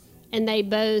 and they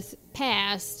both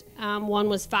passed. One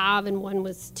was 5 and one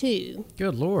was 2.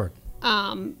 Good Lord.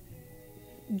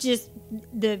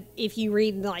 If you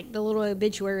read the little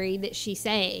obituary that she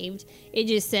saved, it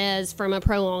just says from a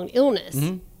prolonged illness.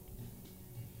 Mm-hmm.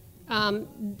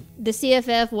 The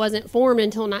CFF wasn't formed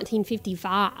until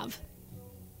 1955.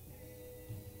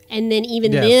 And then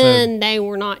then they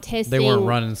were not testing. They weren't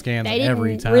running scans every time. They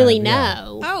didn't really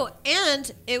know. Oh,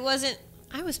 and it wasn't...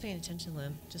 I was paying attention,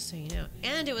 Lynn, just so you know.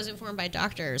 And it wasn't formed by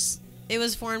doctors. It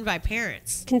was formed by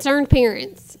parents. Concerned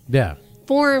parents. Yeah.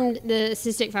 Formed the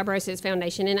Cystic Fibrosis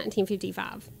Foundation in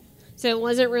 1955. So it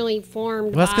wasn't really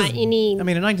formed by any... in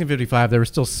 1955, they were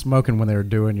still smoking when they were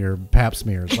doing your pap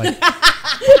smears. Like...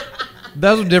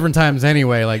 Those were different times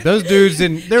anyway. Like those dudes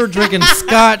they were drinking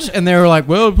scotch and they were like,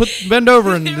 well, bend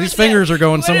over and these fingers are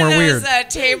going somewhere weird.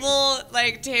 Table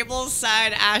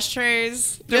side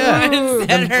ashtrays. Yeah.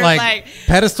 And like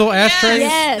pedestal ashtrays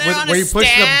where you push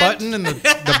the button and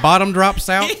the bottom drops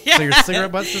out so your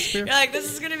cigarette butts disappear. You're like, this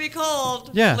is going to be cold.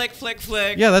 Yeah. Flick, flick,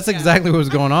 flick. Yeah, that's exactly what was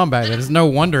going on back then. It's no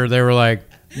wonder they were like,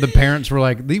 the parents were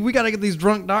like, we got to get these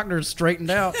drunk doctors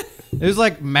straightened out. It was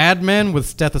like Mad Men with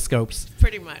stethoscopes.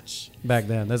 Pretty much. Back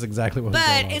then. That's exactly what was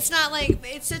going on. But it's not like,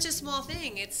 it's such a small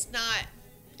thing. It's not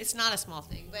a small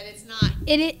thing, but it's not.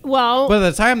 But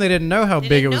at the time, they didn't know how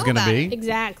big it was going to be.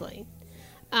 Exactly.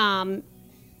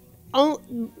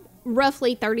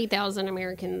 Roughly 30,000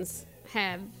 Americans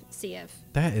have CF.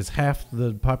 That is half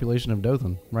the population of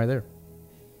Dothan right there.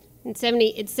 And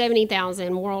it's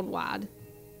 70,000 worldwide.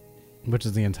 Which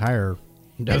is the entire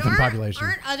Dothan population.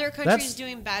 Aren't other countries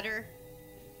doing better?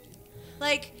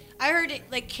 Like, I heard it,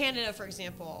 like Canada, for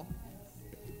example.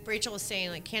 Rachel was saying,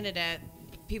 like, Canada,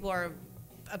 people are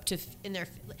up to in their...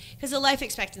 Because the life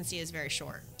expectancy is very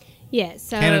short. Yeah,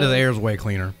 so... Canada, the air is way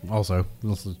cleaner, also.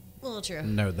 Let's well, true.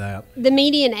 note that. The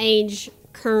median age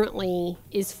currently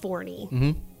is 40.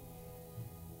 Mm-hmm.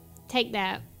 Take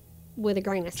that with a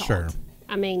grain of salt. Sure.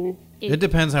 It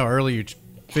depends how early you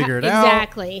figure it out.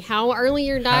 Exactly. How early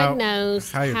you're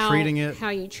diagnosed. How you're treating it. How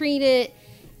you treat it.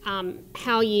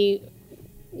 How you...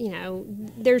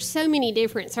 there's so many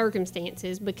different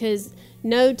circumstances because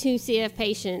no 2 CF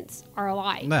patients are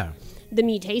alike. No. The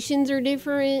mutations are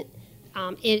different.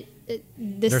 The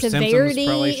Their severity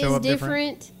show is up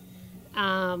different.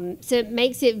 So it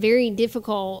makes it very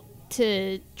difficult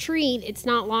to treat. It's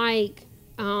not like...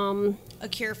 a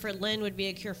cure for Lynne would be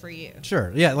a cure for you.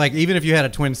 Sure. Yeah, like even if you had a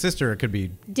twin sister, it could be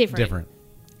different.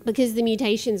 Because the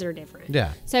mutations are different.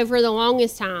 Yeah. So for the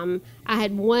longest time, I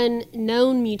had one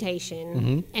known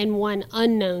mutation and one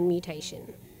unknown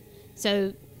mutation.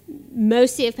 So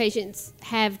most CF patients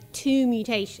have 2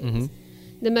 mutations.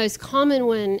 The most common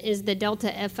one is the Delta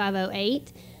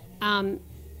F508. And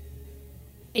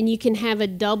you can have a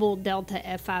double Delta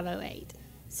F508.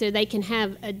 So they can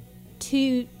have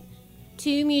two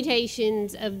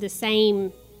mutations of the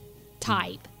same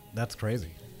type. That's crazy.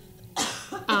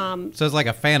 So it's like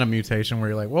a phantom mutation where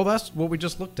you're like, well, that's what we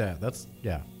just looked at. That's,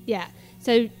 yeah. Yeah.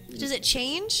 So Does it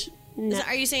change? No.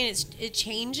 Are you saying it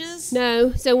changes?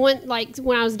 no. So when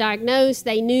I was diagnosed,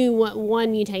 they knew what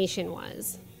one mutation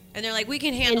was. And they're like, we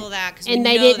can handle that because we And know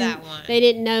they didn't. that one. They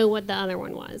didn't know what the other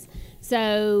one was.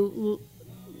 So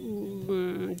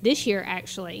this year,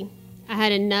 actually, I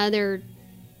had another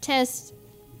test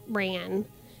ran,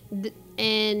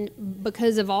 and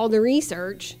because of all the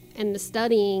research and the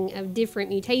studying of different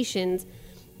mutations,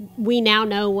 we now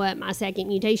know what my second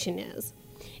mutation is,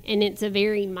 and it's a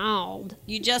very mild.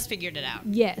 You just figured it out.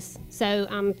 Yes. So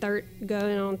I'm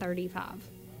going on 35,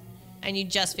 And you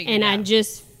just figured and it out. I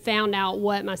just found out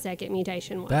what my second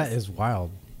mutation was. That is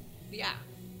wild. Yeah.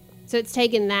 So it's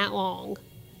taken that long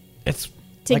It's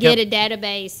to like get a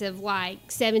database of like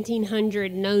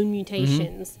 1,700 known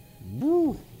mutations.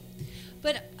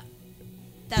 But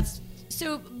that's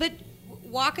so. But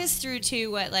walk us through to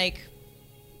what like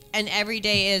an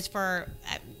everyday is for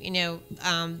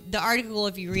the article.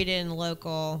 If you read it in the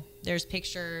local, there's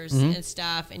pictures and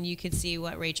stuff, and you could see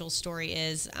what Rachel's story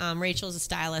is. Rachel's a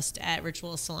stylist at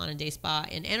Ritual Salon and Day Spa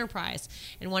in Enterprise,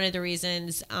 and one of the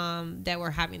reasons that we're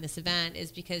having this event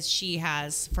is because she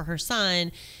has, for her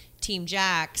son, Team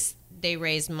Jax, they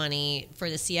raised money for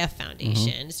the CF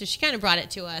Foundation. So she kind of brought it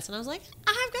to us, and I was like,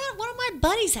 I've got one of my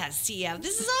buddies has CF.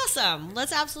 This is awesome.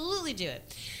 Let's absolutely do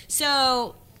it.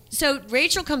 So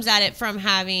Rachel comes at it from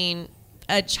having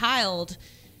a child.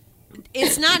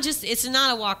 It's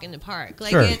not a walk in the park.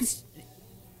 Like Sure. it's,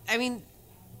 I mean,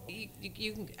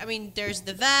 there's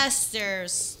the vest.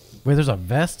 Wait, there's a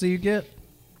vest that you get?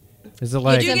 Is it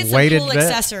like do get some weighted cool vest,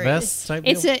 accessories. vest type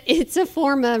deal? It's a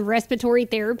form of respiratory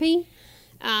therapy.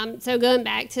 So going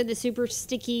back to the super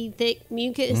sticky, thick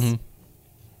mucus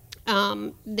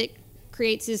that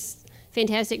creates this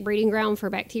fantastic breeding ground for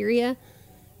bacteria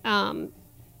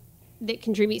that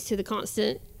contributes to the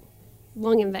constant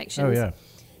lung infections. Oh, yeah.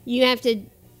 You have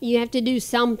to do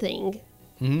something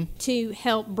to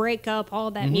help break up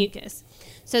all that mucus.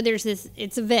 So there's this.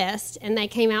 It's a vest, and they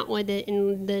came out with it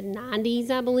in the 90s,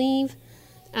 I believe.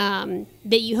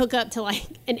 That you hook up to like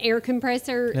an air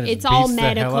compressor. And it It's all beats the hell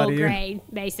out medical of you? grade,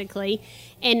 basically,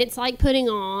 and it's like putting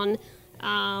on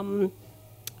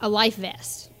a life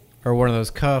vest. Or one of those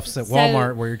cuffs at So,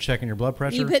 Walmart where you're checking your blood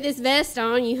pressure? You put this vest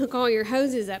on, you hook all your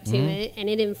hoses up to it, and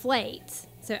it inflates.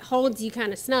 So it holds you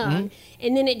kind of snug,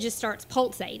 and then it just starts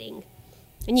pulsating.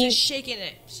 And Just shaking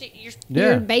it.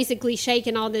 Yeah. you're basically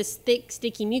shaking all this thick,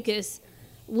 sticky mucus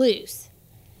loose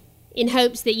in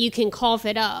hopes that you can cough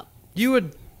it up. You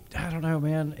would, I don't know,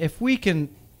 man. If we can,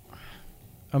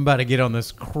 I'm about to get on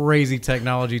this crazy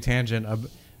technology tangent.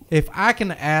 If I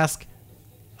can ask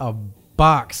a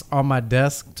box on my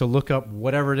desk to look up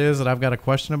whatever it is that I've got a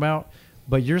question about,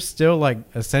 but you're still like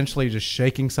essentially just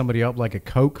shaking somebody up like a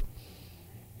Coke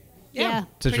Yeah.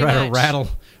 to pretty try much.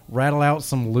 to rattle out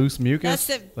some loose mucus.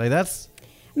 That's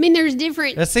I mean, there's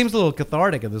different. That seems a little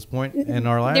cathartic at this point in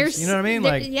our lives. There's, You know what I mean?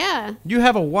 there- Like, yeah, you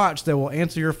have a watch that will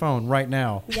answer your phone right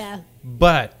now, yeah.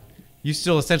 but you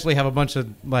still essentially have a bunch of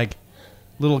like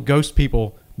little ghost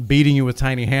people beating you with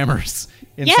tiny hammers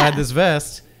inside Yeah. this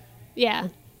vest. Yeah.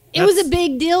 It was a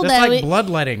big deal That's though like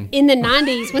bloodletting. in the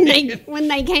 90s when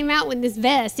they came out with this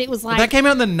vest. It was like That came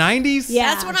out in the 90s?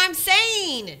 Yeah. That's what I'm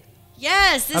saying.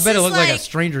 Yes, this I bet it is looked like a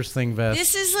Stranger Things vest.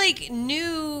 This is like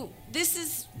new.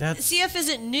 CF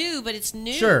isn't new, but it's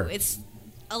new. Sure. It's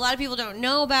a lot of people don't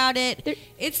know about it.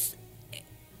 It's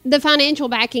the financial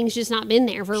backing's just not been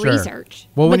there for Sure. research.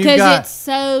 Well, when because you've got, it's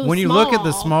so when you small. look at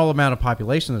the small amount of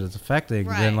population that it's affecting,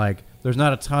 then Right. like there's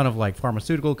not a ton of like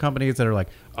pharmaceutical companies that are like,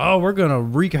 oh, we're gonna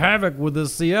wreak havoc with the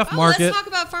CF market. Let's talk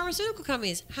about pharmaceutical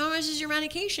companies. How much is your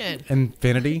medication?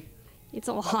 Infinity, It's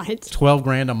a lot.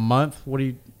 $12,000 a month. What do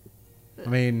you? I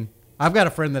mean, I've got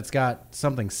a friend that's got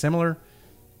something similar.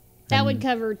 That would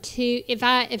cover two. If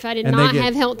I did And not they get-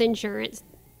 have health insurance,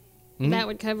 that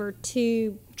would cover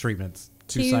two Treatments,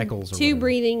 two cycles, or two whatever.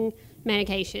 breathing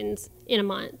medications in a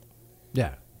month.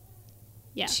 Yeah,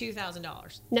 Yeah.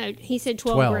 $2,000. No, he said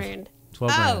 12 12. grand. Oh,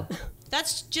 $12,000.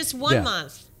 that's just one Yeah.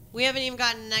 month. We haven't even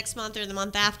gotten next month or the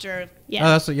month after. Yeah.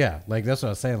 Oh, that's what I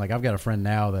was saying. Like I've got a friend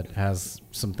now that has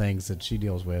some things that she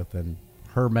deals with, and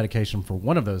her medication for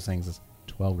one of those things is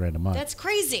 $12,000 a month. That's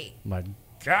crazy. I'm like,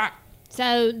 God.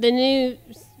 So the new,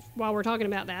 while we're talking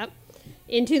about that,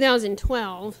 in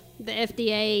 2012, the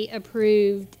FDA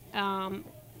approved Kalydeco,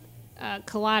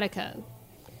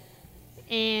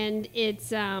 and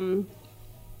it's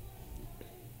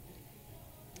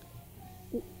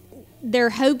they're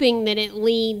hoping that it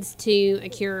leads to a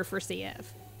cure for CF.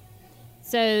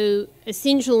 So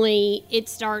essentially, it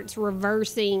starts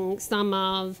reversing some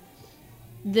of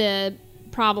the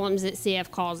problems that CF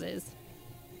causes.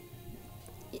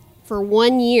 For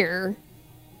 1 year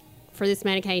for this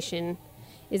medication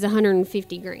is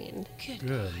 $150,000.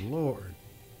 Good Lord.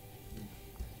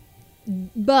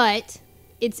 But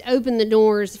it's opened the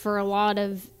doors for a lot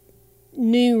of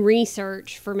new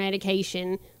research for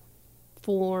medication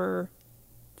for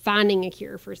finding a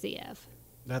cure for CF.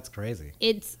 That's crazy.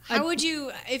 How would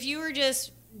you, if you were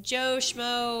just Joe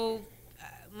Schmo,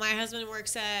 my husband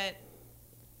works at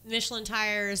Michelin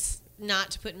Tires,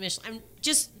 not to put Michelin, I'm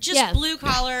just blue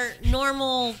collar,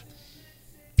 normal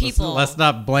people. Let's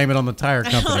not blame it on the tire I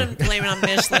don't company. want to blame it on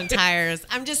Michelin Tires.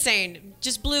 I'm just saying,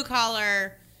 just blue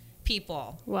collar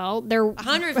people. Well, they're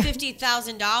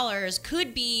 $150,000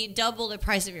 could be double the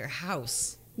price of your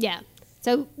house. Yeah.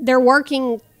 So they're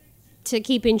working to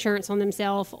keep insurance on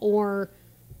themselves or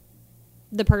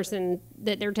the person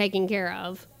that they're taking care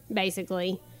of,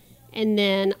 basically. And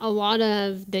then a lot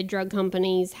of the drug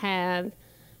companies have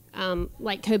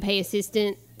like copay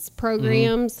assistance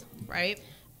programs. Right.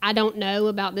 I don't know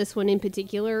about this one in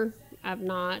particular. I've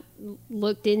not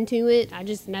looked into it. I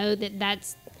just know that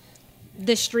that's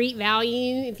the street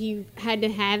value. If you had to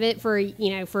have it for a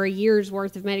year's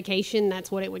worth of medication, that's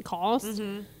what it would cost.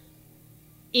 Mm-hmm.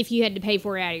 If you had to pay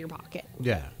for it out of your pocket.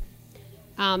 Yeah.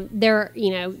 There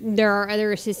are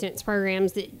other assistance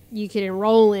programs that you could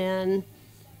enroll in,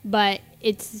 but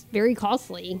it's very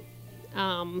costly.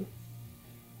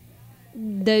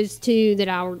 Those two that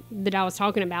I was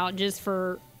talking about, just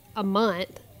for a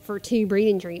month for 2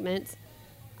 breathing treatments,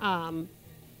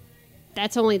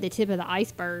 that's only the tip of the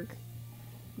iceberg.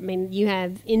 I mean, you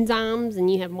have enzymes and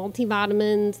you have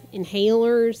multivitamins,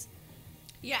 inhalers.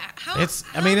 Yeah. It's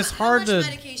hard how much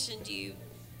to. medication do you?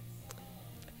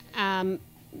 Um,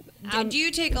 Do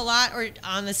you take a lot, or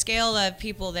on the scale of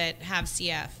people that have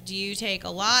CF, do you take a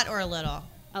lot or a little?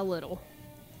 A little.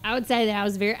 I would say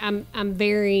that I'm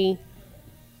very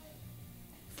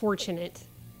fortunate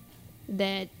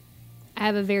that I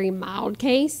have a very mild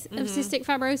case of cystic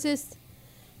fibrosis.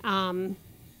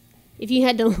 If you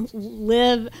had to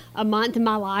live a month of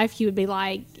my life, you would be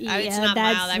like, yeah, it's not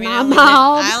that's mild. I mean, not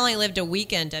mild. I only lived a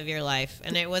weekend of your life,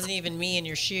 and it wasn't even me in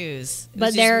your shoes. It But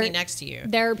was just me next to you.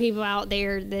 There are people out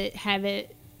there that have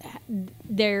it.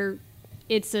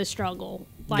 It's a struggle,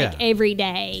 every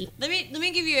day. Let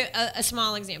me give you a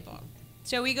small example.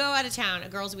 So we go out of town, a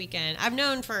girls' weekend. I've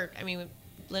known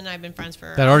Lynn and I have been friends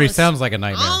for That already sounds like a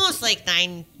nightmare. almost like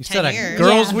 10 You said years. a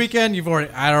girls' Yeah. weekend.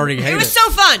 I already hate it. It was so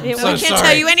fun. It So I was. can't So tell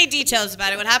sorry. you any details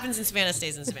about it. What happens in Savannah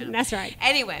stays in Savannah. That's right.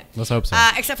 Anyway. Let's hope so.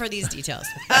 Except for these details.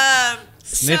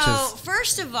 So, Snitches.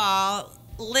 first of all,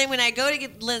 Lynn, when I go to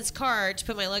get Lynn's car to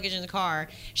put my luggage in the car,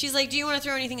 she's like, do you want to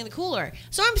throw anything in the cooler?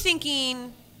 So I'm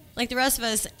thinking, like the rest of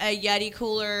us, a Yeti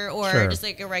cooler or Sure. just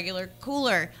like a regular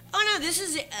cooler. Oh, no, this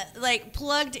is like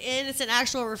plugged in. It's an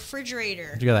actual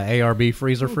refrigerator. You got an ARB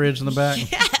freezer fridge in the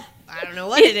back. Yeah. I don't know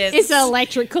what it is. It's an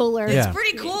electric cooler. Yeah. It's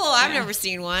pretty cool. I've never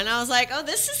seen one. I was like, oh,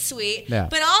 this is sweet. Yeah.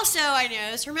 But also, I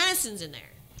noticed her medicine's in there.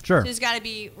 Sure. So it's got to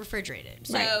be refrigerated.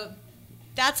 So Right.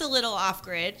 that's a little off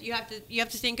grid. You have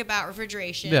to think about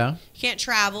refrigeration. Yeah. You can't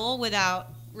travel without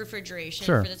refrigeration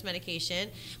Sure. for this medication.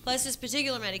 Plus, this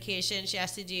particular medication she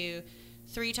has to do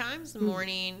 3 times in the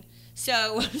morning.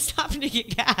 So I'm stopping to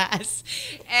get gas,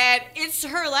 and it's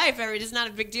her life. I mean, it's not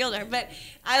a big deal there. But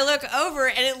I look over,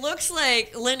 and it looks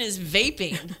like Lynn is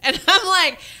vaping, and I'm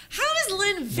like, "How is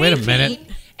Lynn vaping?" Wait a minute.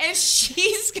 And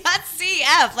she's got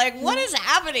CF. Like, what is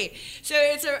happening? So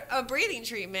it's a breathing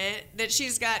treatment that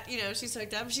she's got. She's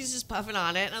hooked up. And she's just puffing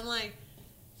on it, and I'm like,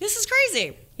 "This is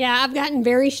crazy." Yeah, I've gotten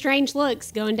very strange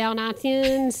looks going down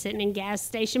I-10, sitting in gas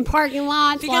station parking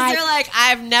lots. Because they're like,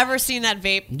 I've never seen that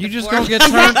vape. You just before. gonna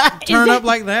get turned up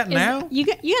like that now? You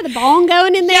got the bong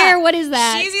going in there? Yeah. What is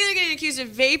that? She's either getting accused of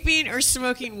vaping or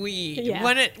smoking weed. Yeah.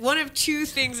 One of 2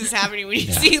 things is happening when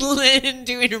you see Lynn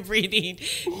doing a breathing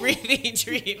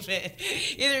treatment.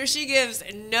 Either she gives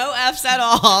no F's at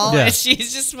all, Yeah. and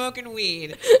she's just smoking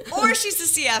weed, or she's a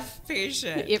CF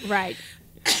patient. Right.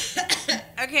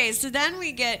 Okay, so then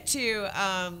we get to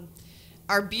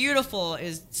our beautiful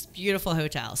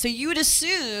hotel. So you would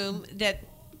assume that.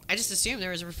 I just assumed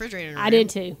there was a refrigerator in the room. I did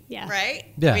too. Yeah. Right?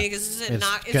 Yeah. I mean, because it's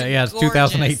It's gorgeous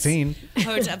 2018.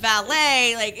 hotel,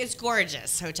 valet, like it's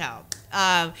gorgeous hotel.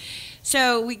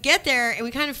 So we get there and we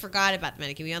kind of forgot about the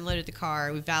medication. We unloaded the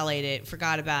car, we valeted it,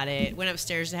 forgot about it, went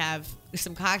upstairs to have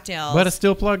some cocktails. But it's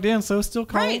still plugged in, so it's still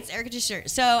cold. Right, it's air conditioner.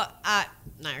 So not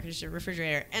air conditioner,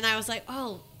 refrigerator. And I was like,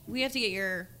 oh, we have to get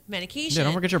your medication. Yeah,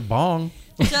 don't forget your bong.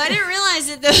 So I didn't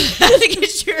realize that I have to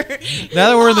get your. Now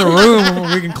that we're in the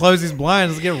room, we can close these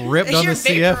blinds and get ripped on Your the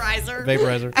CF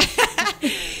vaporizer.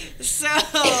 vaporizer. So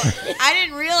I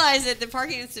didn't realize that the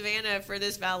parking in Savannah for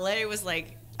this valet was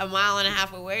like a mile and a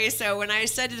half away. So when I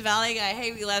said to the valet guy,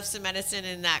 hey, we left some medicine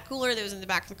in that cooler that was in the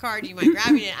back of the car. Do you mind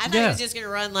grabbing it? I thought he was just going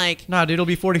to run like... No, dude, it'll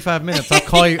be 45 minutes. I'll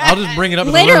call you. I'll just bring it up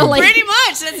in the Literally. room. Pretty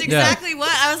much. That's exactly what.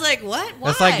 I was like, what? Why?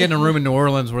 That's like getting a room in New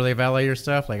Orleans where they valet your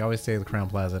stuff. Like I always say at the Crown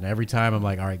Plaza. And every time I'm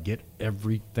like, all right, get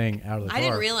everything out of the car. I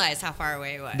didn't realize how far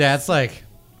away it was. Yeah, it's like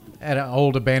at an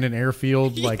old abandoned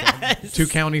airfield, like 2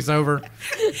 counties over.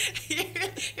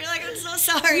 You're like, I'm so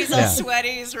sorry. He's all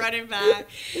sweaty. He's running back.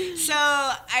 So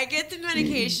I get the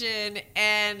medication,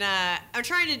 and I'm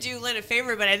trying to do Lynne a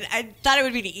favor, but I thought it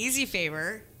would be an easy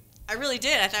favor. I really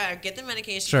did. I thought I'd get the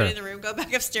medication, put it in the room, go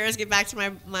back upstairs, get back to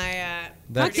my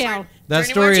that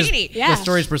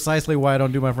story is precisely why I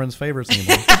don't do my friends' favors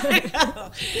anymore. I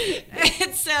know.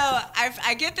 And so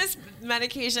I get this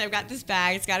medication. I've got this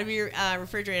bag. It's got to be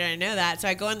refrigerated. I know that. So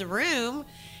I go in the room,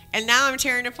 and now I'm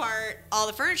tearing apart all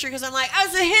the furniture because I'm like, oh,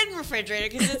 it's a hidden refrigerator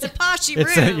because it's a poshy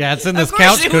room. It's in this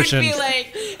couch cushion. It would be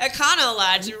like a Econo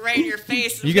Lodge right in your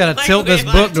face. You got to tilt this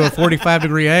book to a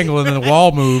 45-degree angle, and then the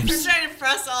wall moves. I'm trying to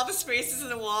press all the spaces in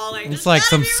the wall. Like, it's like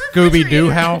some Scooby-Doo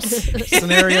house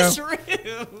scenario. In this room.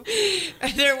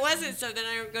 There wasn't. So then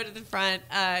I go to the front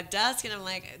desk, and I'm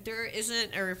like, there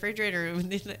isn't a refrigerator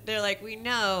room. They're like, we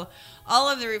know all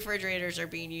of the refrigerators are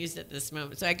being used at this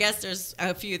moment. So I guess there's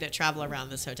a few that travel around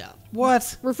this hotel.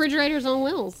 What? Refrigerators on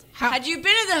wheels. Had you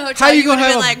been at the hotel, you would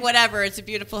have been like, whatever, it's a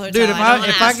beautiful hotel. Dude, if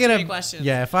I get any questions.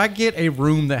 Yeah, if I get a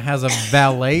room that has a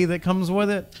valet that comes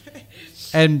with it,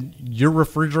 and your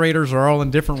refrigerators are all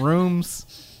in different rooms,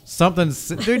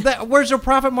 dude, where's your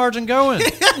profit margin going?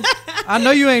 I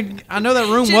know you ain't. I know that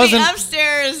room wasn't the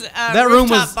upstairs. That room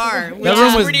was bar. That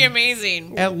room was pretty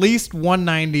amazing. At least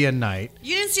 $190 a night.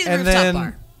 You didn't see the rooftop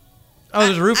bar. Oh,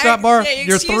 there's a rooftop bar. Yeah,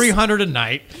 you're $300 a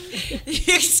night. You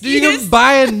can Excuse.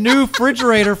 buy a new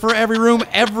refrigerator for every room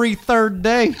every third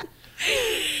day.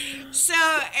 So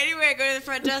anyway, I go to the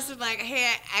front desk. I'm like,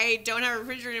 hey, I don't have a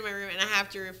refrigerator in my room, and I have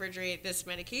to refrigerate this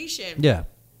medication. Yeah.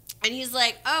 And he's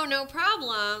like, oh, no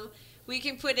problem. We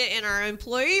can put it in our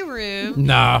employee room.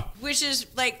 Nah. Which is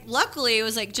like, luckily, it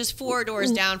was like just 4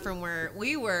 doors down from where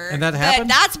we were. And that happened?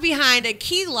 But that's behind a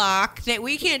key lock that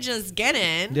we can't just get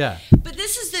in. Yeah. But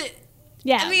this is the.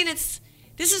 Yeah. I mean, this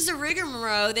is the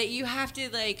rigmarole that you have to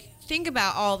like think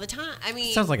about all the time. I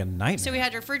mean, sounds like a nightmare. So we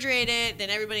had to refrigerate it.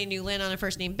 Then everybody knew Lynne on a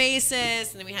first name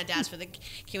basis, and then we had to ask for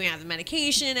can we have the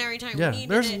medication every time we needed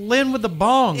there's it. Lynne with the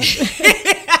bong.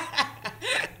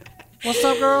 What's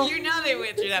up, girl? You know they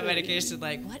went through that medication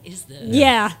like, what is this?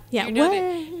 Yeah. You know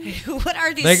what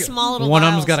are these small little One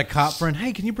vials? of them's got a cop friend.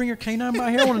 Hey, can you bring your canine by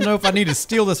here? I want to know if I need to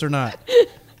steal this or not.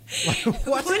 Like,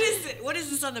 what is it? What is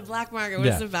this on the black market? What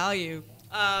is the value?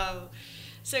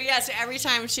 So every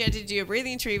time she had to do a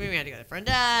breathing treatment, we had to go to the front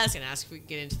desk and ask if we could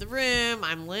get into the room.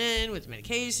 I'm Lynne with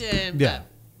medication. Yeah.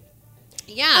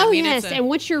 I mean, yes. And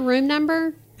what's your room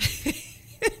number?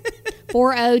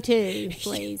 402,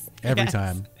 please. Every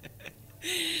time.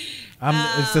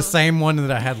 It's the same one that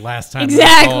I had last time.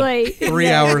 Exactly. 3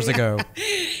 hours ago.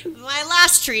 My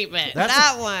last treatment. That's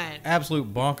that one.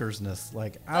 Absolute bonkersness.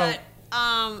 Like, and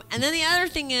then the other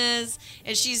thing is,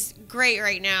 and she's great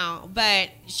right now, but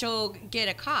she'll get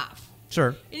a cough.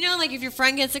 Sure. You know, like if your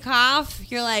friend gets a cough,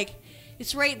 you're like,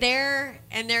 it's right there,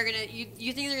 and they're gonna.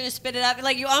 You think they're gonna spit it up?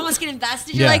 Like you almost get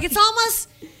invested. You're like, it's almost.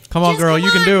 Come on, girl,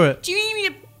 you can do it. Do you need me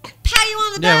to pat you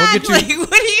on the back? We'll get you. Like,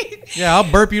 what do you? Yeah,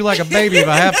 I'll burp you like a baby if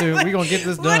I have to. We're gonna get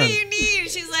this done. What do you need?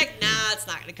 She's like, nah, it's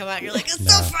not gonna come out. You're like, it's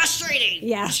so frustrating.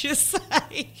 Yeah. Just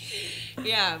like,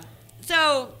 yeah.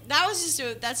 So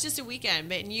that's just a weekend,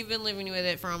 but you've been living with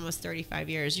it for almost 35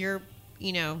 years. You're,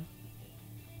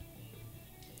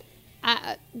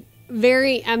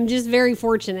 I'm just very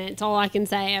fortunate. It's all I can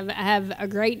say. I have a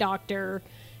great doctor.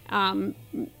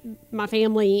 My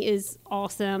family is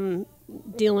awesome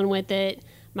dealing with it.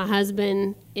 My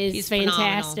husband is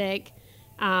fantastic.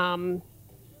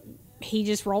 He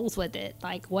just rolls with it.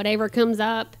 Like whatever comes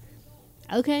up.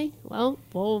 Okay, well,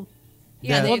 we'll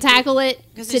tackle it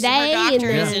today. Her doctor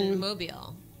is in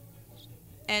Mobile.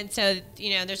 And so,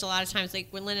 there's a lot of times, like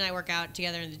when Lynne and I work out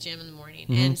together in the gym in the morning,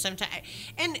 and sometimes,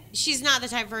 and she's not the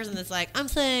type of person that's like, I'm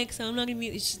sick, so I'm not gonna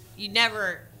be.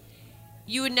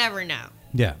 You would never know.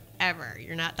 Yeah. Ever.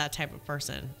 You're not that type of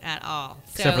person at all.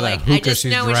 Except for that I hookah just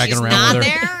she's know when dragging she's around not with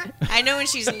her. there. I know when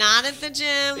she's not at the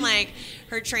gym, like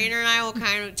her trainer and I will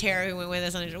kind of, Tara who went with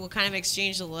us, we'll kind of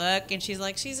exchange the look, and she's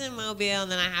like, she's in Mobile,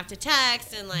 and then I have to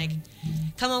text and like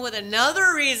come up with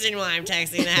another reason why I'm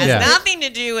texting that has nothing to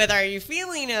do with are you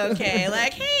feeling okay?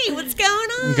 Like, hey, what's going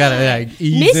on? You gotta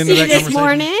ease Missed into you that this conversation.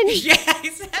 morning. Yeah,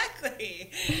 exactly.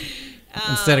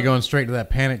 Instead of going straight to that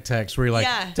panic text where you're like,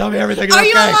 Yeah. tell me everything is Are okay.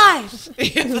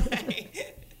 you alive?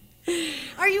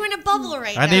 Are you in a bubble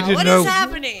right now? I need to What know is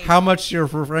happening? how much your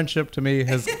friendship to me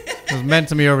has meant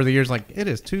to me over the years. Like, it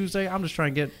is Tuesday. I'm just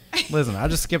trying to listen, I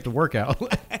just skipped a workout.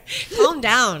 Calm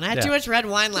down. I had Yeah. too much red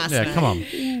wine last night. Yeah, come on.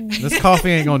 This coffee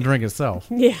ain't going to drink itself.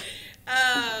 Yeah.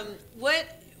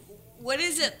 What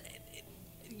is it?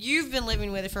 You've been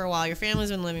living with it for a while. Your family's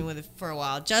been living with it for a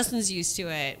while. Justin's used to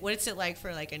it. What's it like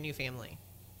for like a new family?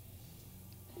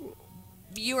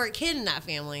 You were a kid in that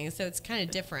family, so it's kind of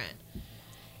different.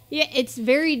 Yeah, it's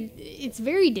very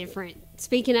different.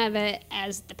 Speaking of it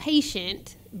as the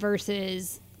patient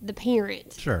versus the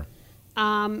parent. Sure.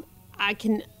 I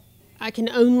can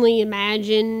only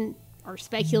imagine or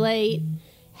speculate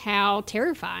how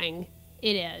terrifying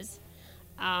it is.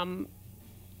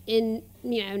 In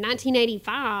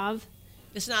 1985,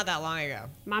 It's not that long ago.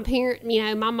 my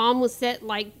my mom was set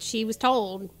like she was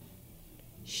told.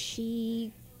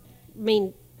 She,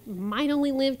 might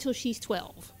only live till she's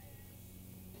 12.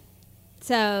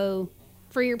 So,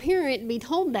 for your parent to be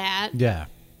told that, Yeah.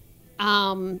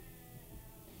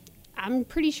 I'm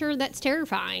pretty sure that's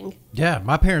terrifying. Yeah,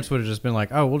 my parents would have just been like,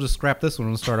 "Oh, we'll just scrap this one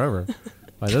and start over."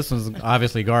 Like, this one's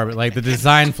obviously garbage. Like, the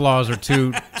design flaws are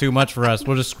too much for us.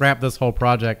 We'll just scrap this whole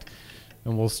project,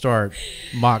 and we'll start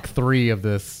Mach 3 of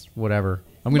this, whatever.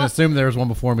 I'm going to assume there was one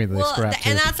before me that they scrapped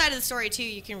and too. that side of the story too,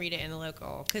 you can read it in the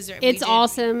local because It's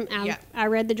awesome. Yeah. I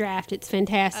read the draft. It's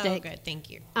fantastic. Oh, good. Thank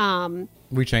you.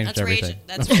 We changed That's everything.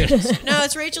 Rachel. No,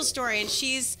 it's Rachel's story, and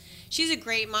she's a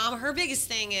great mom. Her biggest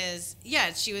thing is,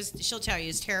 she'll tell you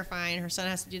it's terrifying. Her son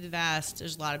has to do the vest.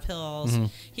 There's a lot of pills. Mm-hmm.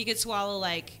 He could swallow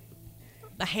like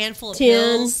a handful of 10,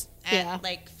 pills at yeah.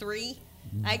 like 3.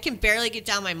 I can barely get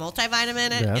down my multivitamin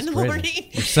Yeah, in the that's crazy. morning.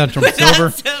 Your Centrum without Silver?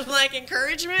 some like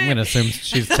encouragement. I'm going to assume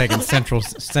she's taking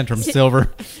Centrum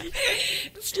Silver.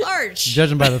 It's large.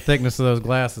 Judging by the thickness of those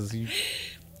glasses,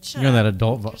 Shut you're in that up.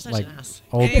 adult, You're such like, an ass.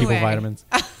 old people Anyway. vitamins.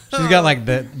 She's got, like,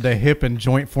 the hip and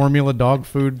joint formula dog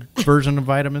food version of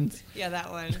vitamins. Yeah,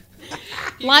 that one.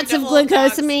 Lots of the old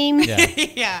dogs. glucosamine. Yeah.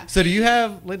 Yeah. So do you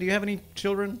have any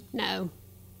children? No.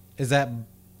 Is that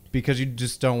because you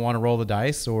just don't want to roll the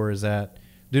dice, or is that...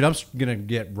 Dude, I'm going to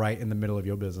get right in the middle of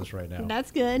your business right now.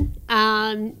 That's good.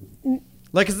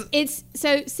 Like, It's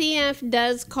so CF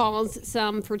does cause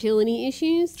some fertility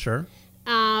issues. Sure.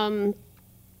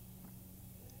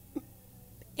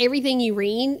 Everything you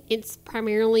read, it's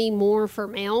primarily more for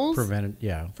males. Prevented,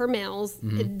 yeah. For males,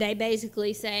 Mm-hmm. they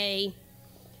basically say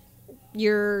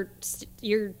you're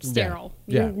sterile.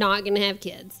 Yeah. You're not going to have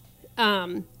kids.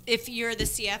 If you're the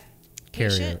CF Carrier.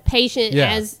 patient. Patient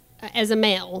Yeah. as a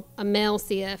male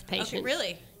CF patient. Okay,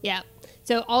 really? Yeah.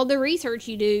 So all the research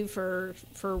you do for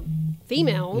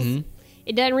females,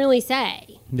 it doesn't really say.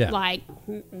 Mm-hmm. Yeah. Like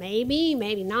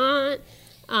maybe not.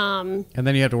 And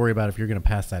then you have to worry about if you're going to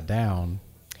pass that down.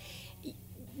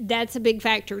 That's a big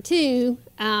factor too.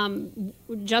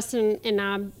 Justin and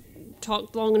I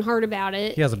talked long and hard about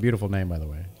it. He has a beautiful name, by the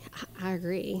way. I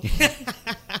agree.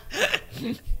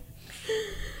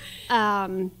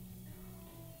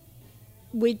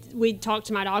 We talked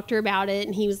to my doctor about it,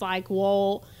 and he was like,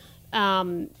 "Well,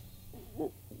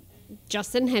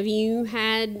 Justin, have you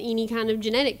had any kind of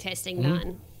genetic testing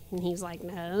done?" And he's like,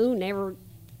 "No, never."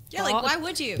 Yeah, like why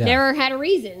would you? Yeah. Never had a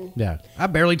reason. Yeah. I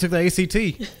barely took the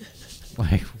ACT.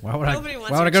 Like, why would Nobody I wants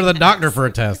go your to the genetics. doctor for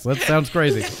a test? That sounds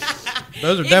crazy.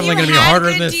 Those are If definitely you going to be had harder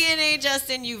than good this. DNA,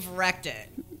 Justin, you've wrecked it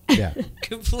Yeah.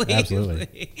 completely.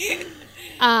 Absolutely.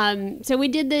 So we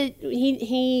did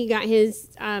he got his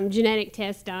genetic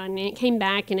test done, and it came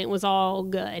back, and it was all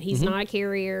good. He's not a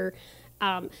carrier.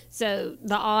 So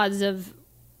the odds of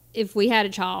if we had a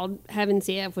child having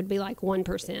CF would be like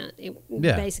 1%. It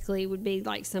basically would be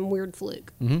like some weird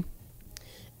fluke. Mhm.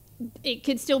 It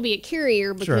could still be a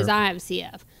carrier because Sure. I have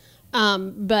CF.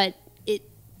 But it,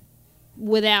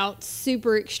 without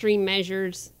super extreme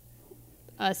measures,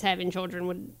 us having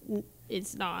children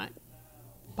it's not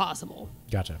possible.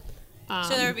 Gotcha. So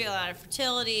there would be a lot of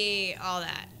fertility, all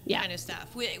that Yeah. kind of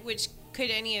stuff. Which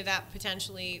could any of that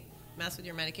potentially mess with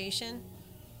your medication?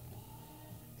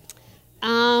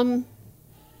 No,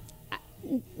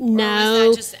 Or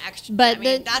was that just extra? but I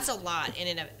mean, the- that's a lot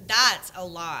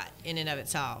in and of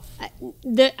itself. I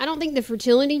don't think the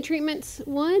fertility treatments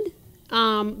would,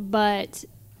 but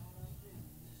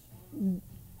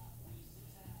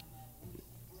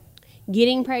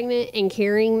getting pregnant and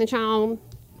carrying the child,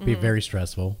 Be very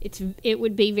stressful. it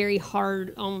would be very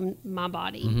hard on my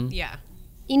body. Yeah.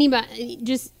 Anybody,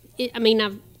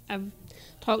 I've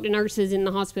talked to nurses in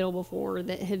the hospital before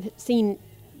that have seen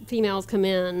females come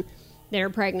in that are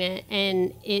pregnant,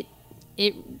 and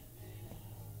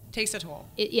Takes a toll.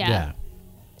 Yeah.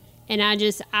 And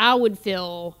I would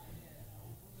feel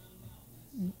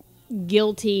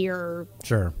guilty or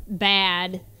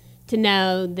bad to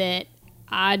know that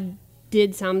I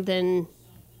did something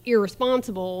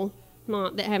irresponsible.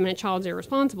 Not that having a child's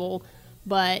irresponsible,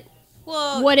 but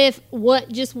what if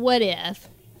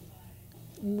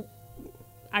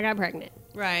I got pregnant,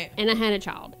 right, and I had a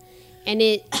child, and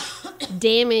it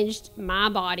damaged my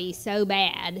body so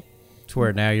bad to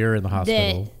where now you're in the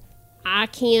hospital that I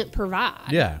can't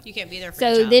provide. Yeah, you can't be there for so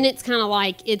your child. then it's kind of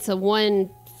like it's a one.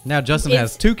 Now Justin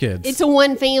has 2 kids. It's a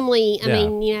one family. I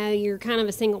mean, you're kind of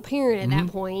a single parent at that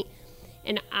point,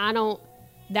 and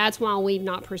that's why we've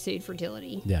not pursued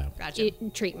fertility. Yeah, gotcha.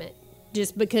 Treatment,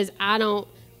 just because I don't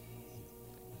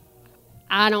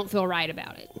feel right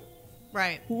about it.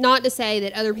 Right. Not to say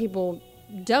that other people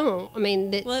don't. I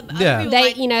mean, that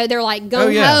they they're like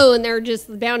gung-ho and they're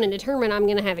just bound and determined I'm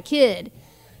going to have a kid.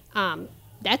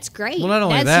 That's great. Well, not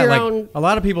only that's that, a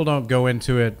lot of people don't go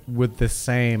into it with the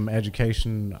same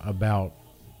education about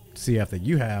CF that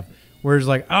you have, where it's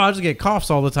like, oh, I just get coughs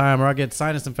all the time, or I get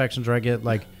sinus infections, or I get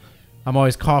like, I'm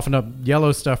always coughing up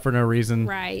yellow stuff for no reason.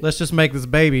 Right. Let's just make this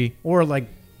baby. Or like,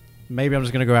 maybe I'm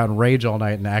just going to go out and rage all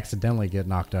night and accidentally get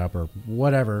knocked up or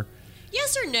whatever.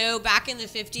 Yes or no, back in the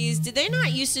 50s, did they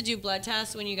not used to do blood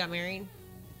tests when you got married?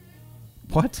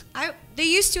 What? They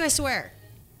used to, I swear.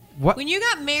 What? When you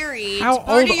got married, how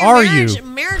part old of your are you?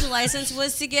 marriage license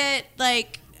was to get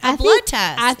like a blood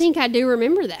test. I think I do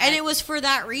remember that. And it was for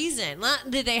that reason. Not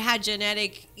that they had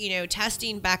genetic,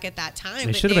 testing back at that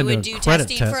time, They but they would do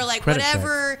testing for like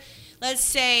whatever, let's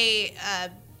say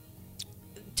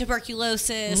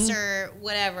tuberculosis or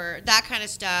whatever, that kind of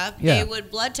stuff. Yeah. They would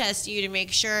blood test you to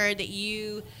make sure that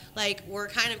you like were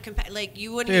kind of like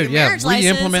you wouldn't get your marriage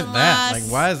license. Re-implement that. Like,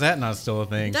 why is that not still a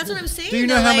thing? That's what I'm saying. Do you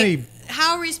know how many?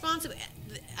 How responsible?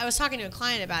 I was talking to a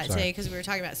client about it today because we were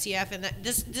talking about CF and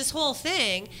this whole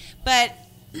thing, but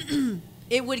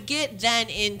it would get then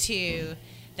into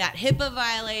that HIPAA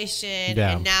violation,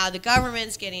 and now the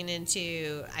government's getting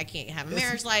into I can't have a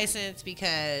marriage license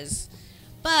because,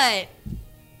 but.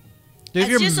 If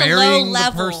you're just marrying a low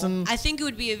level, the person, I think it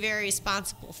would be a very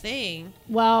responsible thing.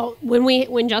 Well,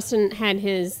 when Justin had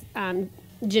his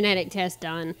genetic test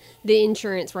done, the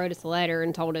insurance wrote us a letter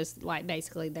and told us like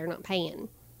basically they're not paying.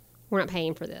 We're not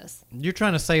paying for this. You're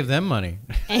trying to save them money.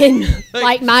 And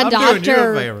like my doing you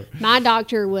a favor. My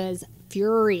doctor was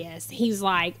furious. He's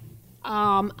like,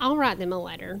 I'll write them a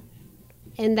letter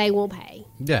and they will pay.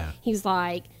 Yeah. He's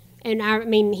like, and I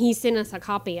mean, he sent us a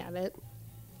copy of it.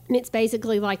 And it's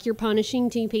basically like you're punishing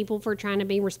 2 people for trying to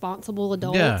be responsible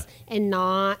adults and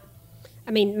not,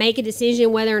 make a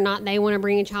decision whether or not they want to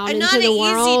bring a child into the world.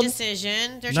 Not an easy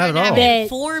decision. They're trying to have an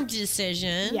informed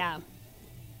decision. Yeah.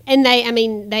 And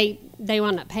they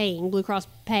wound up paying. Blue Cross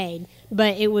paid.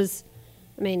 But it was,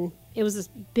 it was a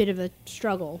bit of a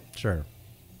struggle. Sure.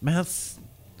 Man,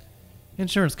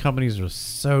 insurance companies are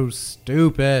so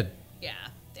stupid. Yeah.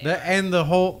 And the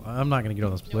whole, I'm not going to get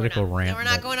on this political rant. No, we're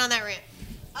not going on that rant.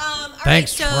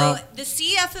 Thanks, all right, Trump. so the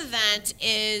CF event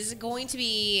is going to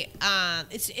be,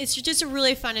 it's just a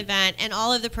really fun event, and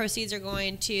all of the proceeds are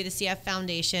going to the CF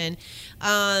Foundation,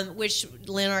 which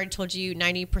Lynne already told you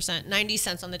 90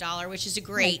 cents on the dollar, which is a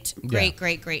great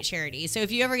charity. So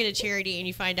if you ever get a charity and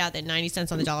you find out that 90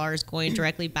 cents on the dollar is going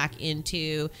directly back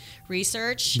into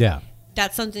research,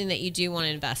 that's something that you do want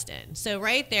to invest in. So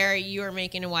right there, you are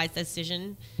making a wise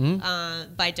decision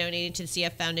by donating to the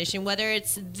CF Foundation, whether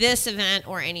it's this event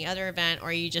or any other event,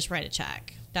 or you just write a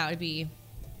check. That would be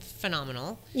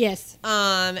phenomenal. Yes.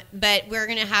 But we're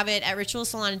going to have it at Ritual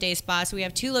Salon and Day Spa. So we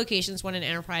have 2 locations, one in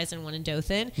Enterprise and one in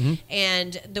Dothan.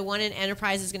 And the one in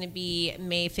Enterprise is going to be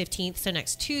May 15th, so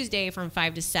next Tuesday from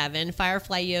 5 to 7.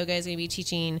 Firefly Yoga is going to be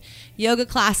teaching yoga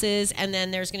classes, and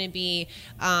then there's going to be...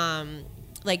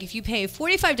 like if you pay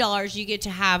 $45, you get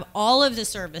to have all of the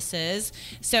services.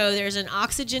 So there's an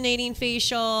oxygenating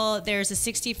facial, there's a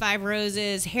 65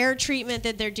 Roses hair treatment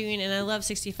that they're doing, and I love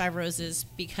 65 Roses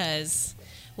because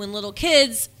when little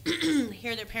kids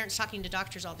hear their parents talking to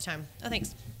doctors all the time. Oh,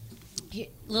 thanks.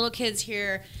 Little kids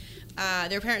hear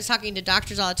their parents talking to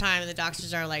doctors all the time, and the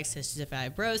doctors are like cystic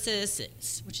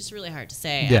fibrosis, which is really hard to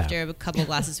say after a couple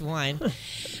glasses of wine.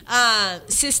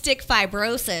 Cystic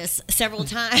fibrosis several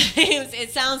times.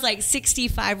 It sounds like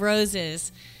 65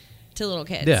 roses to little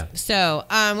kids. Yeah. So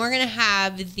we're going to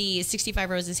have the 65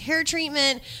 Roses hair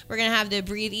treatment. We're going to have the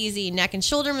Breathe Easy neck and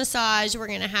shoulder massage. We're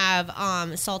going to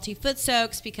have salty foot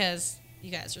soaks because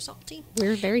you guys are salty.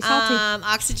 We're very salty.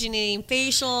 Oxygenating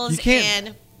facials. You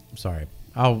can't, sorry.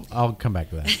 I'll come back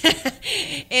to that.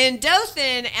 In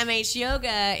Dothan, MH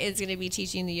Yoga is going to be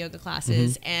teaching the yoga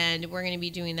classes, and we're going to be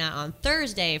doing that on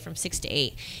Thursday from 6 to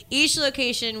 8. Each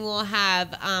location will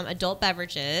have adult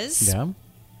beverages. Yeah.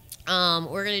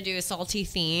 We're going to do a salty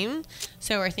theme,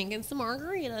 so we're thinking some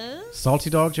margaritas. Salty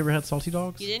dogs. You ever had salty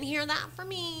dogs? You didn't hear that from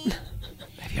me.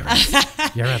 Have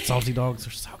you ever had salty dogs?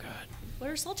 They're so good. What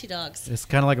are salty dogs? It's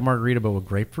kind of like a margarita, but with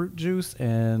grapefruit juice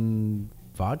and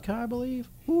vodka, I believe.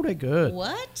 Ooh, they good.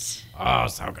 What? Oh,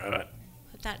 so good.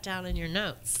 Put that down in your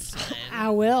notes. I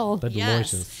will. They're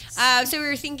delicious. So we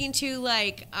were thinking too,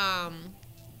 like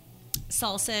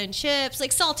salsa and chips,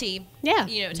 like salty,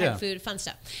 type food, fun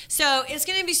stuff. So it's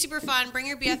going to be super fun. Bring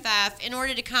your BFF. In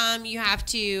order to come, you have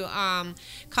to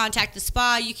contact the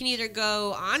spa. You can either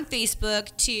go on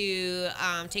Facebook to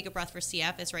Take a Breath for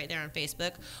CF. It's right there on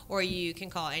Facebook. Or you can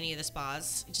call any of the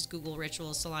spas. Just Google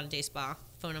Rituals Salon Day Spa.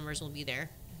 Phone numbers will be there.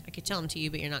 I could tell them to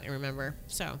you, but you're not going to remember.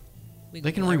 So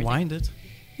they can rewind it.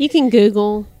 You can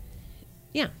Google.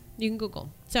 Yeah, you can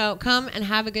Google. So come and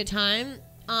have a good time.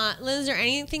 Lynn, is there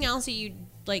anything else that you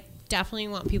definitely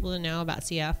want people to know about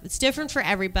CF? It's different for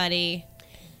everybody.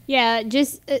 Yeah,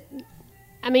 just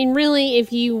really,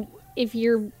 if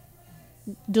you're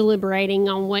deliberating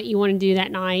on what you want to do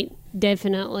that night,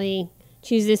 definitely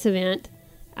choose this event.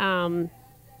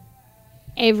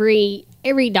 Every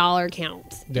dollar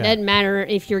counts. Yeah. It doesn't matter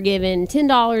if you're given $10,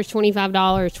 $25,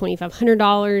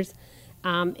 $2,500.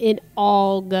 It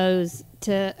all goes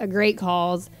to a great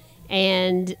cause,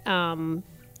 and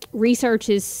research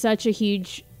is such a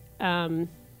huge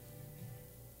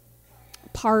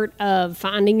part of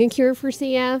finding a cure for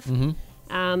CF.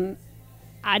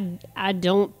 I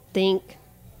don't think,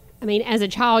 as a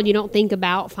child, you don't think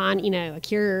about finding, a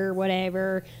cure or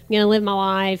whatever. I'm going to live my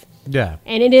life. Yeah.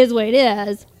 And it is what it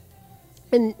is.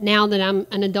 And now that I'm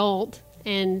an adult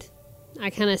and I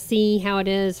kind of see how it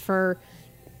is for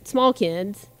small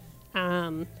kids,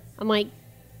 I'm like,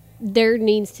 there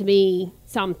needs to be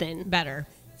something better.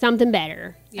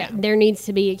 Yeah. There needs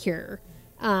to be a cure,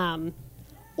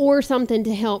 or something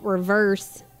to help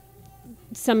reverse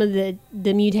some of the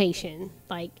mutation,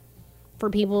 like for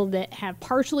people that have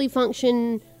partially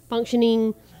functioning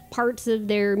parts of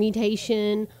their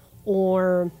mutation,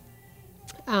 or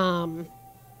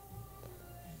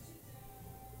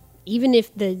even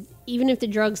if the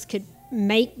drugs could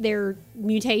make their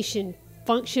mutation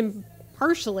function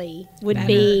partially, would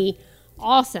be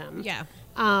awesome. Yeah.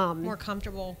 More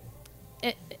comfortable.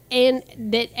 And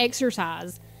that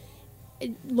exercise.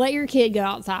 Let your kid go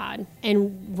outside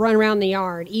and run around the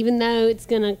yard, even though it's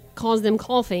going to cause them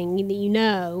coughing,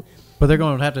 But they're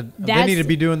going to have to, they need to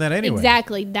be doing that anyway.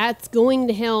 Exactly. That's going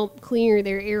to help clear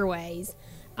their airways.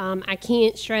 I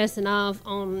can't stress enough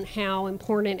on how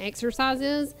important exercise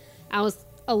is. I was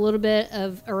a little bit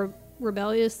of a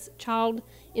rebellious child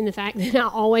in the fact that I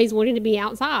always wanted to be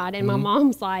outside. And my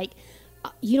mom's like,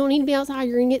 you don't need to be outside.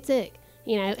 You're going to get sick.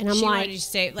 And I'm she like, wanted you to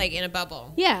stay in a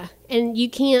bubble. Yeah. And you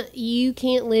can't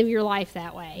live your life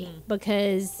that way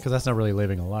because that's not really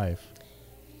living a life.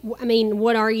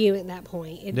 What are you at that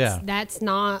point? That's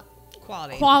not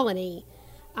quality.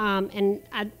 And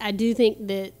I do think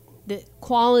that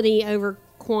quality over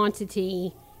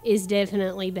quantity is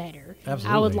definitely better.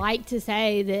 Absolutely. I would like to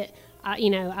say that,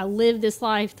 I lived this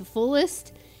life the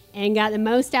fullest and got the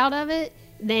most out of it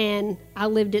than I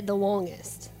lived it the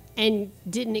longest and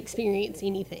didn't experience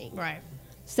anything. Right.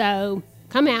 So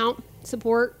come out,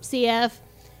 support CF,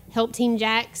 help Teen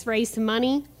Jacks raise some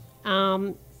money,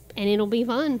 and it'll be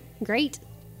fun. Great.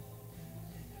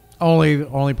 Only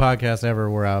podcast ever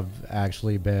where I've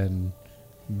actually been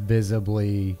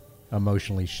visibly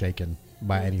emotionally shaken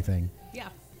by anything. Yeah.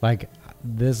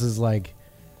 This is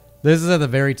at the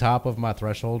very top of my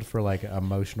threshold for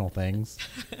emotional things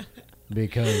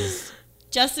because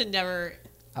Justin never.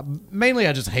 Mainly,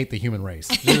 I just hate the human race.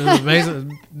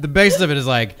 The basis of it is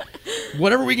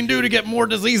whatever we can do to get more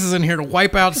diseases in here to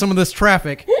wipe out some of this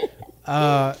traffic.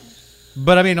 But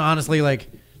honestly,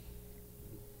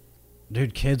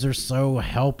 dude, kids are so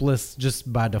helpless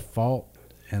just by default,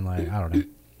 and I don't know.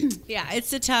 Yeah,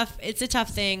 it's a tough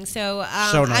thing. So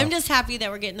I'm just happy that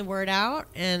we're getting the word out,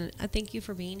 and I thank you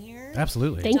for being here.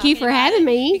 Absolutely. Thank you for having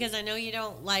me. Because I know you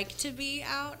don't like to be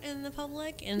out in the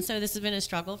public, and so this has been a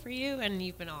struggle for you, and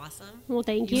you've been awesome. Well,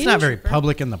 thank you. It's not very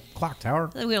public in the clock tower.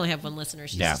 We only have one listener.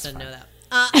 She just doesn't know that.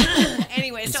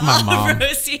 Anyway, so all the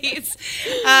proceeds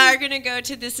are going to go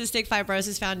to the Cystic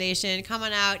Fibrosis Foundation. Come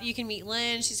on out. You can meet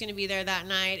Lynne. She's going to be there that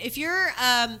night. If you're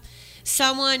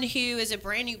someone who is a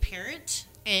brand new parent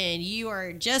and you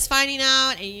are just finding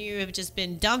out and you have just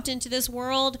been dumped into this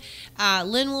world,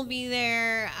 Lynne will be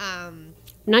there.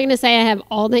 I'm not going to say I have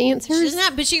all the She answers. doesn't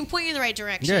have, but she can point you in the right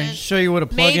direction. Yeah, show you what a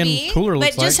plug-in cooler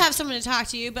looks but just like. have someone to talk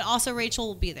to you. But also Rachel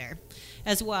will be there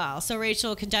as well. So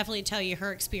Rachel can definitely tell you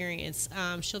her experience.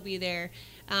 She'll be there.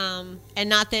 And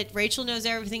not that Rachel knows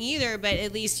everything either, but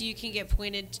at least you can get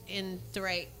pointed in the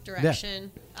right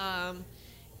direction. Yeah.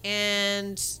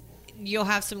 And you'll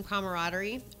have some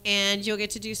camaraderie, and you'll get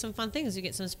to do some fun things. You'll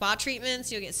get some spa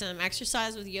treatments, you'll get some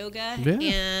exercise with yoga,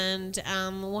 and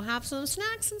we'll have some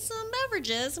snacks and some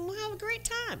beverages, and we'll have a great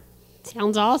time.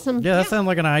 Sounds awesome. Yeah, that sounds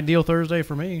like an ideal Thursday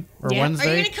for me, or Wednesday. Are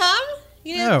you going to come?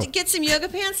 You know, get some yoga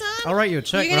pants on? I'll write you a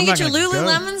check. You're going to get your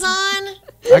Lululemons on?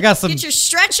 I got some. Get your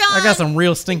stretch on? I got some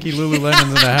real stinky Lululemons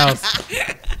in the house.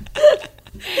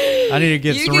 I need to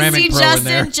get Ceramic Pro in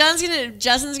there.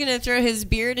 Justin's gonna throw his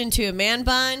beard into a man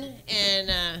bun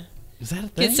and is that a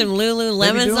thing? Get some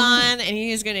Lululemons on, and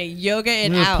he's gonna yoga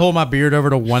it out. Pull my beard over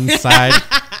to one side,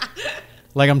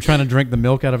 like I'm trying to drink the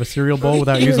milk out of a cereal bowl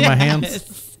without using my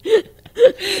hands.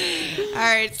 All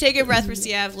right, take a breath for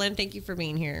CF. Lynn, thank you for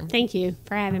being here. Thank you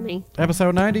for having me.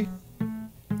 Episode 90.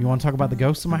 You want to talk about the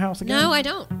ghosts in my house again? No, I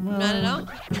don't. Well, not at all.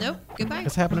 Nope. Goodbye.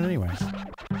 It's happening anyways.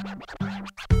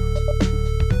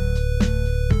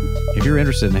 If you're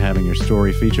interested in having your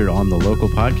story featured on the local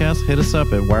podcast, hit us up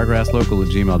at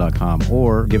wiregrasslocal@gmail.com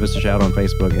or give us a shout on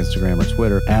Facebook, Instagram, or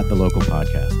Twitter at The Local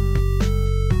Podcast.